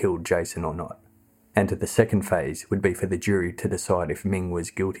Ming had killed Jason or not, and the second phase would be for the jury to decide if Ming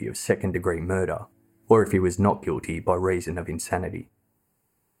was guilty of second-degree murder or if he was not guilty by reason of insanity.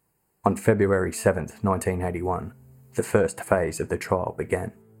 On February 7th, 1981, the first phase of the trial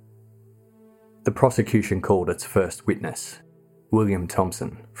began. The prosecution called its first witness, William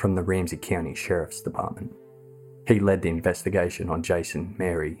Thompson from the Ramsey County Sheriff's Department. He led the investigation on Jason,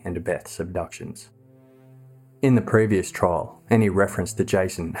 Mary and Beth's abductions. In the previous trial, any reference to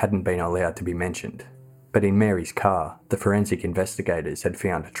Jason hadn't been allowed to be mentioned, but in Mary's car, the forensic investigators had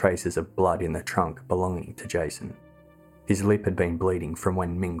found traces of blood in the trunk belonging to Jason. His lip had been bleeding from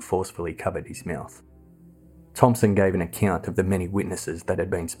when Ming forcefully covered his mouth. Thompson gave an account of the many witnesses that had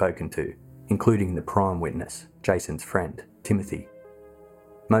been spoken to, including the prime witness, Jason's friend, Timothy.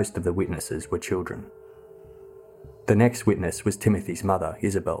 Most of the witnesses were children. The next witness was Timothy's mother,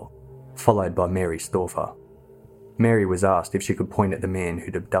 Isabel, followed by Mary Stauffer. Mary was asked if she could point at the man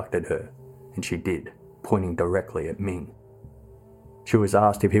who'd abducted her, and she did, pointing directly at Ming. She was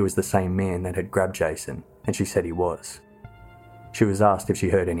asked if he was the same man that had grabbed Jason, and she said he was. She was asked if she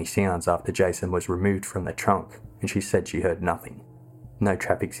heard any sounds after Jason was removed from the trunk, and she said she heard nothing. No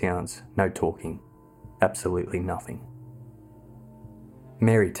traffic sounds, no talking, absolutely nothing.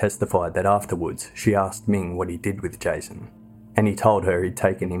 Mary testified that afterwards she asked Ming what he did with Jason, and he told her he'd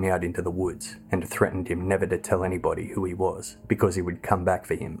taken him out into the woods and threatened him never to tell anybody who he was because he would come back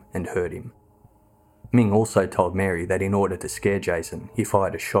for him and hurt him. Ming also told Mary that in order to scare Jason, he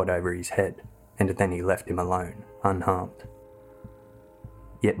fired a shot over his head, and then he left him alone, unharmed.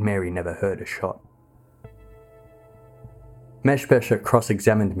 Yet Mary never heard a shot. Meshbesher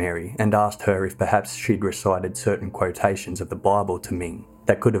cross-examined Mary and asked her if perhaps she'd recited certain quotations of the Bible to Ming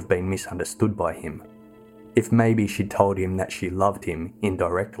that could have been misunderstood by him. If maybe she'd told him that she loved him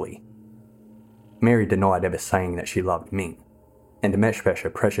indirectly. Mary denied ever saying that she loved Ming, and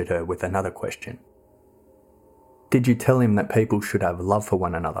Meshbesher pressured her with another question. Did you tell him that people should have love for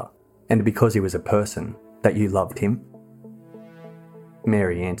one another, and because he was a person, that you loved him?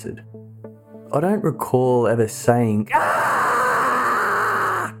 Mary answered, I don't recall ever saying,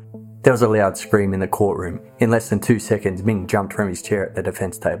 "Ah!" There was a loud scream in the courtroom. In less than 2 seconds, Ming jumped from his chair at the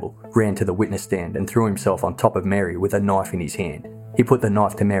defence table, ran to the witness stand and threw himself on top of Mary with a knife in his hand. He put the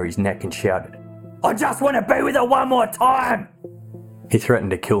knife to Mary's neck and shouted, I just want to be with her one more time! He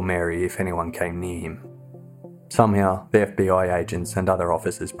threatened to kill Mary if anyone came near him. Somehow, the FBI agents and other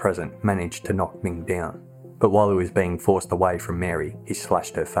officers present managed to knock Ming down, but while he was being forced away from Mary, he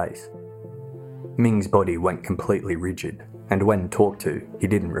slashed her face. Ming's body went completely rigid, and when talked to, he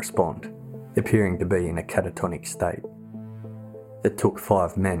didn't respond, appearing to be in a catatonic state. It took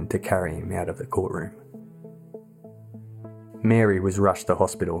 5 men to carry him out of the courtroom. Mary was rushed to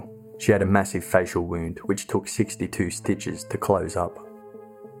hospital. She had a massive facial wound which took 62 stitches to close up.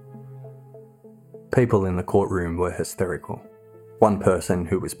 People in the courtroom were hysterical. One person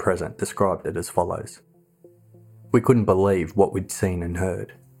who was present described it as follows. We couldn't believe what we'd seen and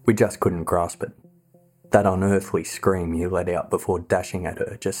heard. We just couldn't grasp it. That unearthly scream he let out before dashing at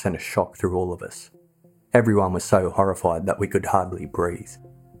her just sent a shock through all of us. Everyone was so horrified that we could hardly breathe.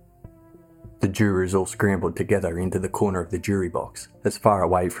 The jurors all scrambled together into the corner of the jury box, as far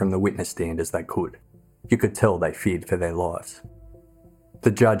away from the witness stand as they could. You could tell they feared for their lives.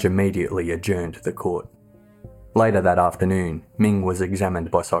 The judge immediately adjourned the court. Later that afternoon, Ming was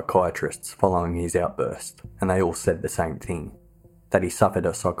examined by psychiatrists following his outburst, and they all said the same thing, that he suffered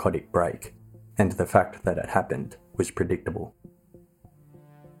a psychotic break, and the fact that it happened was predictable.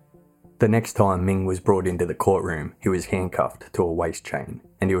 The next time Ming was brought into the courtroom, he was handcuffed to a waist chain,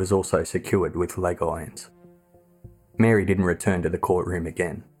 and he was also secured with leg irons. Mary didn't return to the courtroom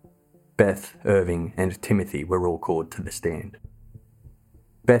again. Beth, Irving, and Timothy were all called to the stand.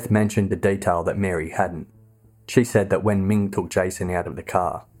 Beth mentioned a detail that Mary hadn't. She said that when Ming took Jason out of the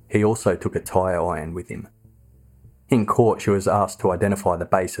car, he also took a tyre iron with him. In court, she was asked to identify the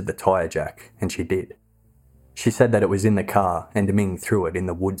base of the tyre jack, and she did. She said that it was in the car and Ming threw it in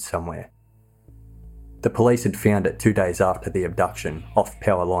the woods somewhere. The police had found it 2 days after the abduction off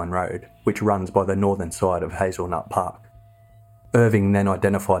Powerline Road, which runs by the northern side of Hazelnut Park. Irving then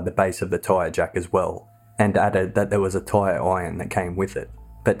identified the base of the tyre jack as well, and added that there was a tyre iron that came with it,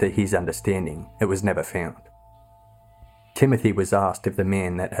 but to his understanding, it was never found. Timothy was asked if the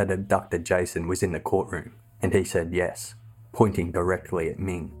man that had abducted Jason was in the courtroom, and he said yes, pointing directly at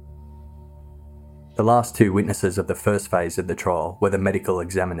Ming. The last two witnesses of the first phase of the trial were the medical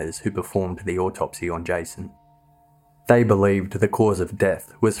examiners who performed the autopsy on Jason. They believed the cause of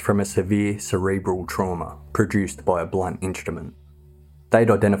death was from a severe cerebral trauma produced by a blunt instrument.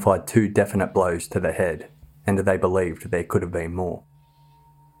 They'd identified 2 definite blows to the head, and they believed there could have been more.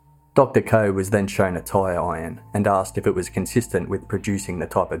 Dr. Coe was then shown a tire iron and asked if it was consistent with producing the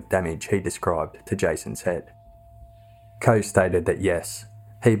type of damage he described to Jason's head. Coe stated that yes,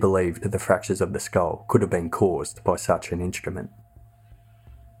 he believed the fractures of the skull could have been caused by such an instrument.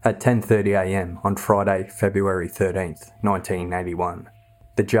 At 10:30 a.m. on Friday, February 13th, 1981,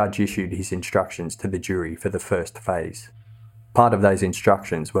 the judge issued his instructions to the jury for the first phase. Part of those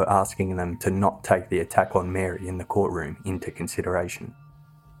instructions were asking them to not take the attack on Mary in the courtroom into consideration.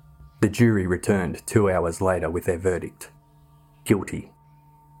 The jury returned 2 hours later with their verdict: guilty.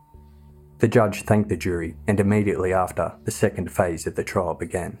 The judge thanked the jury, and immediately after, the second phase of the trial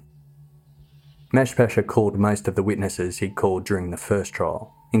began. Meshpesher called most of the witnesses he'd called during the first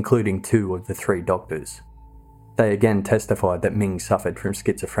trial, including 2 of the 3 doctors. They again testified that Ming suffered from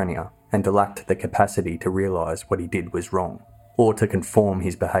schizophrenia and lacked the capacity to realise what he did was wrong, or to conform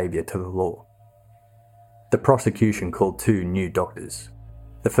his behaviour to the law. The prosecution called 2 new doctors.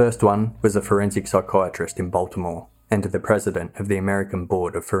 The first one was a forensic psychiatrist in Baltimore and the president of the American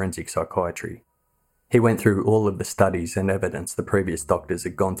Board of Forensic Psychiatry. He went through all of the studies and evidence the previous doctors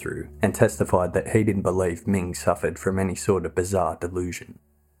had gone through and testified that he didn't believe Ming suffered from any sort of bizarre delusion.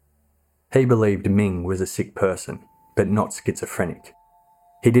 He believed Ming was a sick person, but not schizophrenic.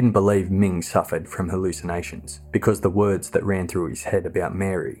 He didn't believe Ming suffered from hallucinations because the words that ran through his head about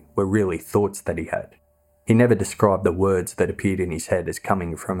Mary were really thoughts that he had. He never described the words that appeared in his head as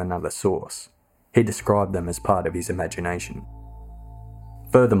coming from another source. He described them as part of his imagination.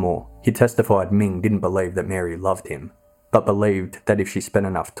 Furthermore, he testified Ming didn't believe that Mary loved him, but believed that if she spent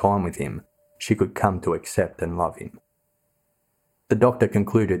enough time with him, she could come to accept and love him. The doctor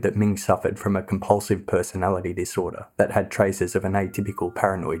concluded that Ming suffered from a compulsive personality disorder that had traces of an atypical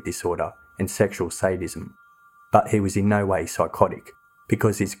paranoid disorder and sexual sadism, but he was in no way psychotic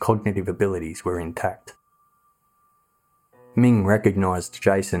because his cognitive abilities were intact. Ming recognised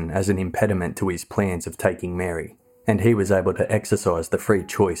Jason as an impediment to his plans of taking Mary, and he was able to exercise the free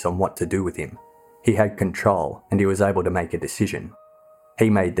choice on what to do with him. He had control and he was able to make a decision. He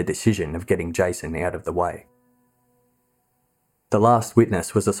made the decision of getting Jason out of the way. The last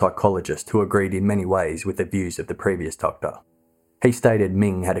witness was a psychologist who agreed in many ways with the views of the previous doctor. He stated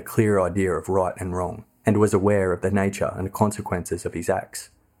Ming had a clear idea of right and wrong and was aware of the nature and consequences of his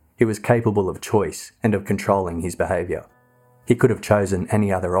acts. He was capable of choice and of controlling his behaviour. He could have chosen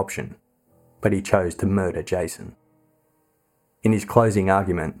any other option, but he chose to murder Jason. In his closing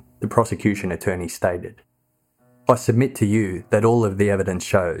argument, the prosecution attorney stated, "I submit to you that all of the evidence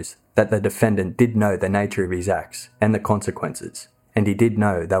shows that the defendant did know the nature of his acts and the consequences, and he did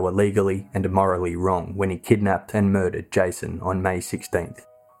know they were legally and morally wrong when he kidnapped and murdered Jason on May 16th.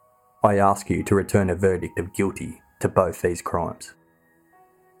 I ask you to return a verdict of guilty to both these crimes."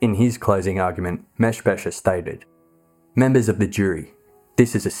 In his closing argument, Meshpesher stated, "Members of the jury,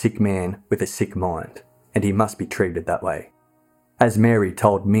 this is a sick man with a sick mind, and he must be treated that way. As Mary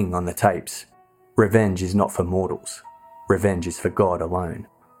told Ming on the tapes, revenge is not for mortals. Revenge is for God alone.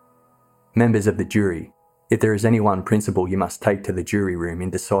 Members of the jury, if there is any one principle you must take to the jury room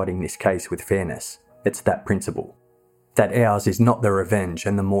in deciding this case with fairness, it's that principle. That ours is not the revenge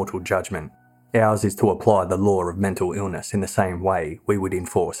and the mortal judgment. Ours is to apply the law of mental illness in the same way we would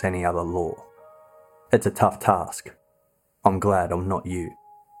enforce any other law. It's a tough task. I'm glad I'm not you."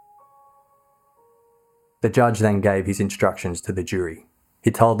 The judge then gave his instructions to the jury.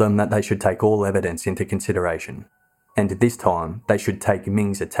 He told them that they should take all evidence into consideration, and this time they should take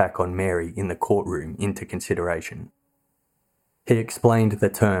Ming's attack on Mary in the courtroom into consideration. He explained the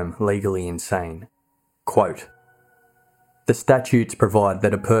term legally insane. Quote, "The statutes provide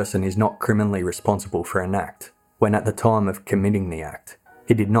that a person is not criminally responsible for an act when at the time of committing the act,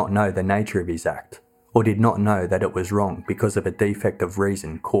 he did not know the nature of his act, or did not know that it was wrong because of a defect of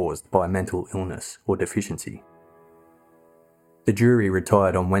reason caused by mental illness or deficiency." The jury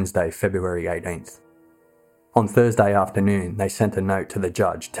retired on Wednesday, February 18th. On Thursday afternoon, they sent a note to the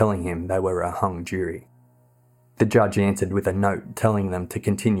judge telling him they were a hung jury. The judge answered with a note telling them to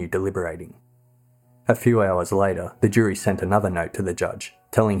continue deliberating. A few hours later, the jury sent another note to the judge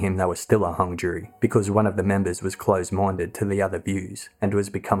telling him they were still a hung jury because one of the members was closed-minded to the other views and was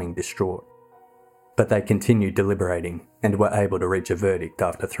becoming distraught. But they continued deliberating and were able to reach a verdict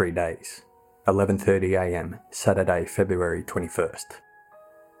after 3 days, 11:30 a.m, Saturday, February 21st.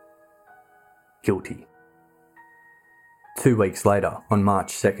 Guilty. 2 weeks later, on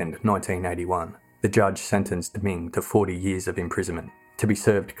March 2nd, 1981, the judge sentenced Ming to 40 years of imprisonment, to be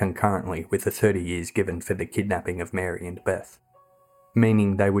served concurrently with the 30 years given for the kidnapping of Mary and Beth,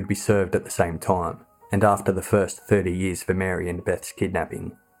 meaning they would be served at the same time, and after the first 30 years for Mary and Beth's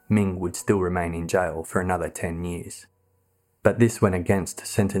kidnapping, Ming would still remain in jail for another 10 years. But this went against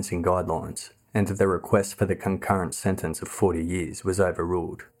sentencing guidelines, and the request for the concurrent sentence of 40 years was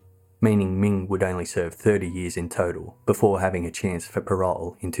overruled, meaning Ming would only serve 30 years in total before having a chance for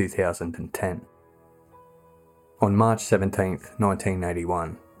parole in 2010. On March 17,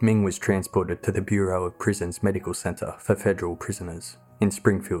 1981, Ming was transported to the Bureau of Prisons Medical Center for Federal Prisoners in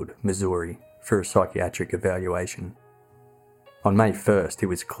Springfield, Missouri, for a psychiatric evaluation. On May 1st, he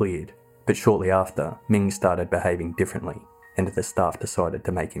was cleared, but shortly after, Ming started behaving differently, and the staff decided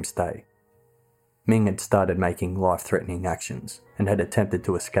to make him stay. Ming had started making life-threatening actions and had attempted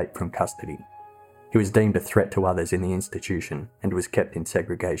to escape from custody. He was deemed a threat to others in the institution and was kept in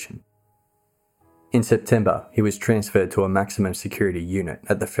segregation. In September, he was transferred to a maximum security unit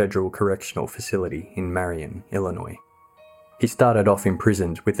at the Federal Correctional Facility in Marion, Illinois. He started off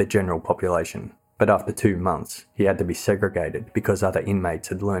imprisoned with the general population, but after 2 months, he had to be segregated because other inmates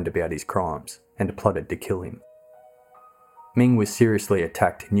had learned about his crimes and plotted to kill him. Ming was seriously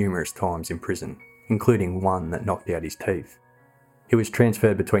attacked numerous times in prison, including one that knocked out his teeth. He was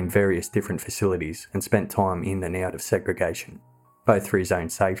transferred between various different facilities and spent time in and out of segregation, both for his own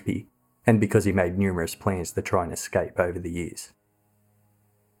safety and because he made numerous plans to try and escape over the years.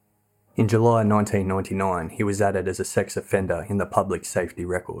 In July 1999, he was added as a sex offender in the public safety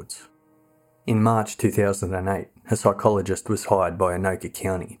records. In March 2008, a psychologist was hired by Anoka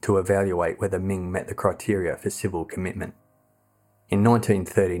County to evaluate whether Ming met the criteria for civil commitment. In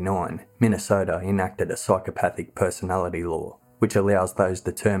 1939, Minnesota enacted a psychopathic personality law, which allows those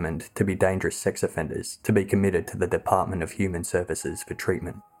determined to be dangerous sex offenders to be committed to the Department of Human Services for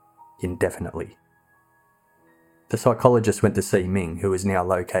treatment, indefinitely. The psychologist went to see Ming, who is now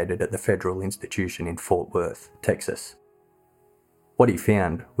located at the Federal Institution in Fort Worth, Texas. What he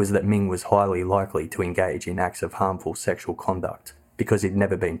found was that Ming was highly likely to engage in acts of harmful sexual conduct because he'd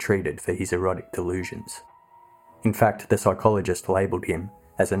never been treated for his erotic delusions. In fact, the psychologist labelled him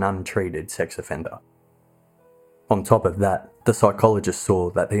as an untreated sex offender. On top of that, the psychologist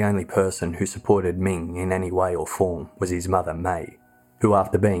saw that the only person who supported Ming in any way or form was his mother, May, who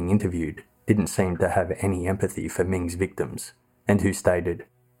after being interviewed didn't seem to have any empathy for Ming's victims, and who stated,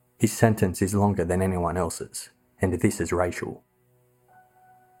 "His sentence is longer than anyone else's, and this is racial."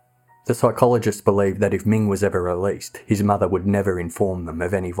 The psychologist believed that if Ming was ever released, his mother would never inform them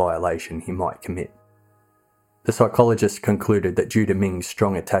of any violation he might commit. The psychologist concluded that due to Ming's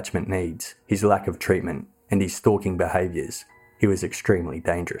strong attachment needs, his lack of treatment, and his stalking behaviours, he was extremely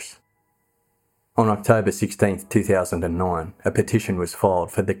dangerous. On October 16, 2009, a petition was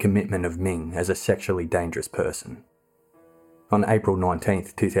filed for the commitment of Ming as a sexually dangerous person. On April 19,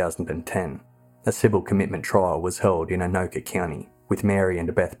 2010, a civil commitment trial was held in Anoka County, with Mary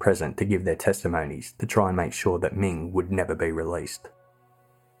and Beth present to give their testimonies to try and make sure that Ming would never be released.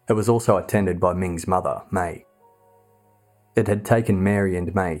 It was also attended by Ming's mother, May. It had taken Mary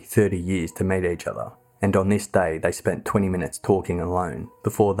and May 30 years to meet each other, and on this day they spent 20 minutes talking alone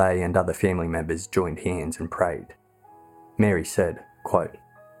before they and other family members joined hands and prayed. Mary said, quote,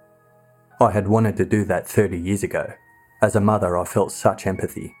 "I had wanted to do that 30 years ago. As a mother, I felt such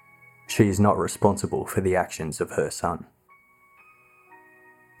empathy. She is not responsible for the actions of her son."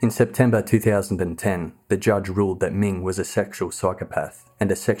 In September 2010, the judge ruled that Ming was a sexual psychopath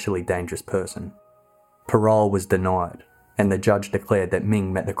and a sexually dangerous person. Parole was denied, and the judge declared that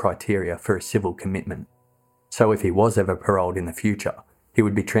Ming met the criteria for a civil commitment. So if he was ever paroled in the future, he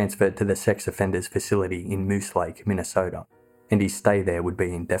would be transferred to the sex offenders facility in Moose Lake, Minnesota, and his stay there would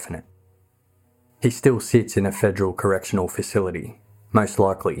be indefinite. He still sits in a federal correctional facility, most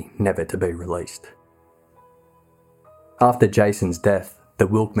likely never to be released. After Jason's death, the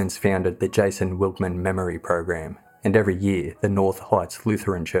Wilkmans founded the Jason Wilkman Memory Program, and every year the North Heights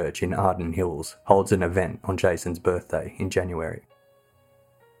Lutheran Church in Arden Hills holds an event on Jason's birthday in January.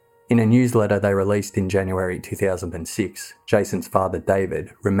 In a newsletter they released in January 2006, Jason's father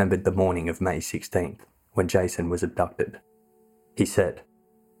David remembered the morning of May 16th, when Jason was abducted. He said,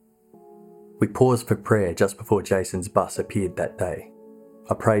 "We paused for prayer just before Jason's bus appeared that day.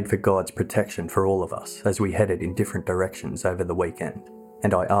 I prayed for God's protection for all of us as we headed in different directions over the weekend,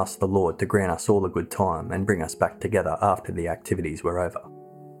 and I asked the Lord to grant us all a good time and bring us back together after the activities were over.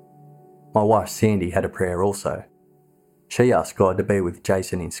 My wife Sandy had a prayer also. She asked God to be with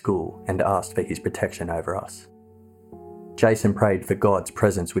Jason in school and asked for his protection over us. Jason prayed for God's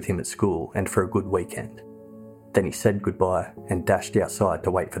presence with him at school and for a good weekend. Then he said goodbye and dashed outside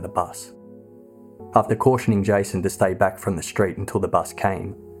to wait for the bus. After cautioning Jason to stay back from the street until the bus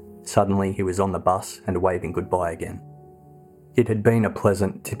came, suddenly he was on the bus and waving goodbye again. It had been a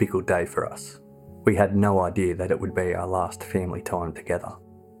pleasant, typical day for us. We had no idea that it would be our last family time together.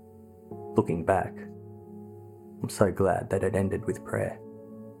 Looking back, I'm so glad that it ended with prayer.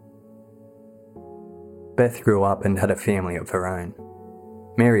 Beth grew up and had a family of her own.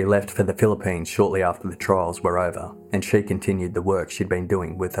 Mary left for the Philippines shortly after the trials were over, and she continued the work she'd been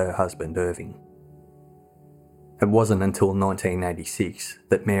doing with her husband Irving. It wasn't until 1986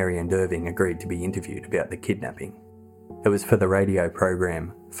 that Mary and Irving agreed to be interviewed about the kidnapping. It was for the radio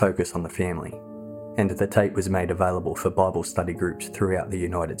program Focus on the Family, and the tape was made available for Bible study groups throughout the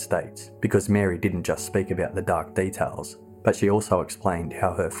United States because Mary didn't just speak about the dark details, but she also explained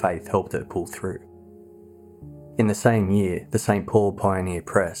how her faith helped her pull through. In the same year, the St. Paul Pioneer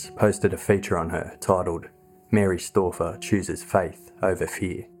Press posted a feature on her titled, "Mary Stauffer Chooses Faith Over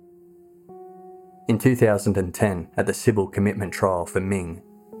Fear." In 2010, at the civil commitment trial for Ming,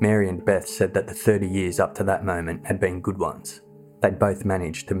 Mary and Beth said that the 30 years up to that moment had been good ones. They'd both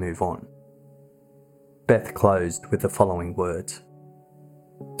managed to move on. Beth closed with the following words: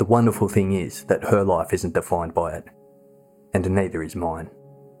 "The wonderful thing is that her life isn't defined by it, and neither is mine."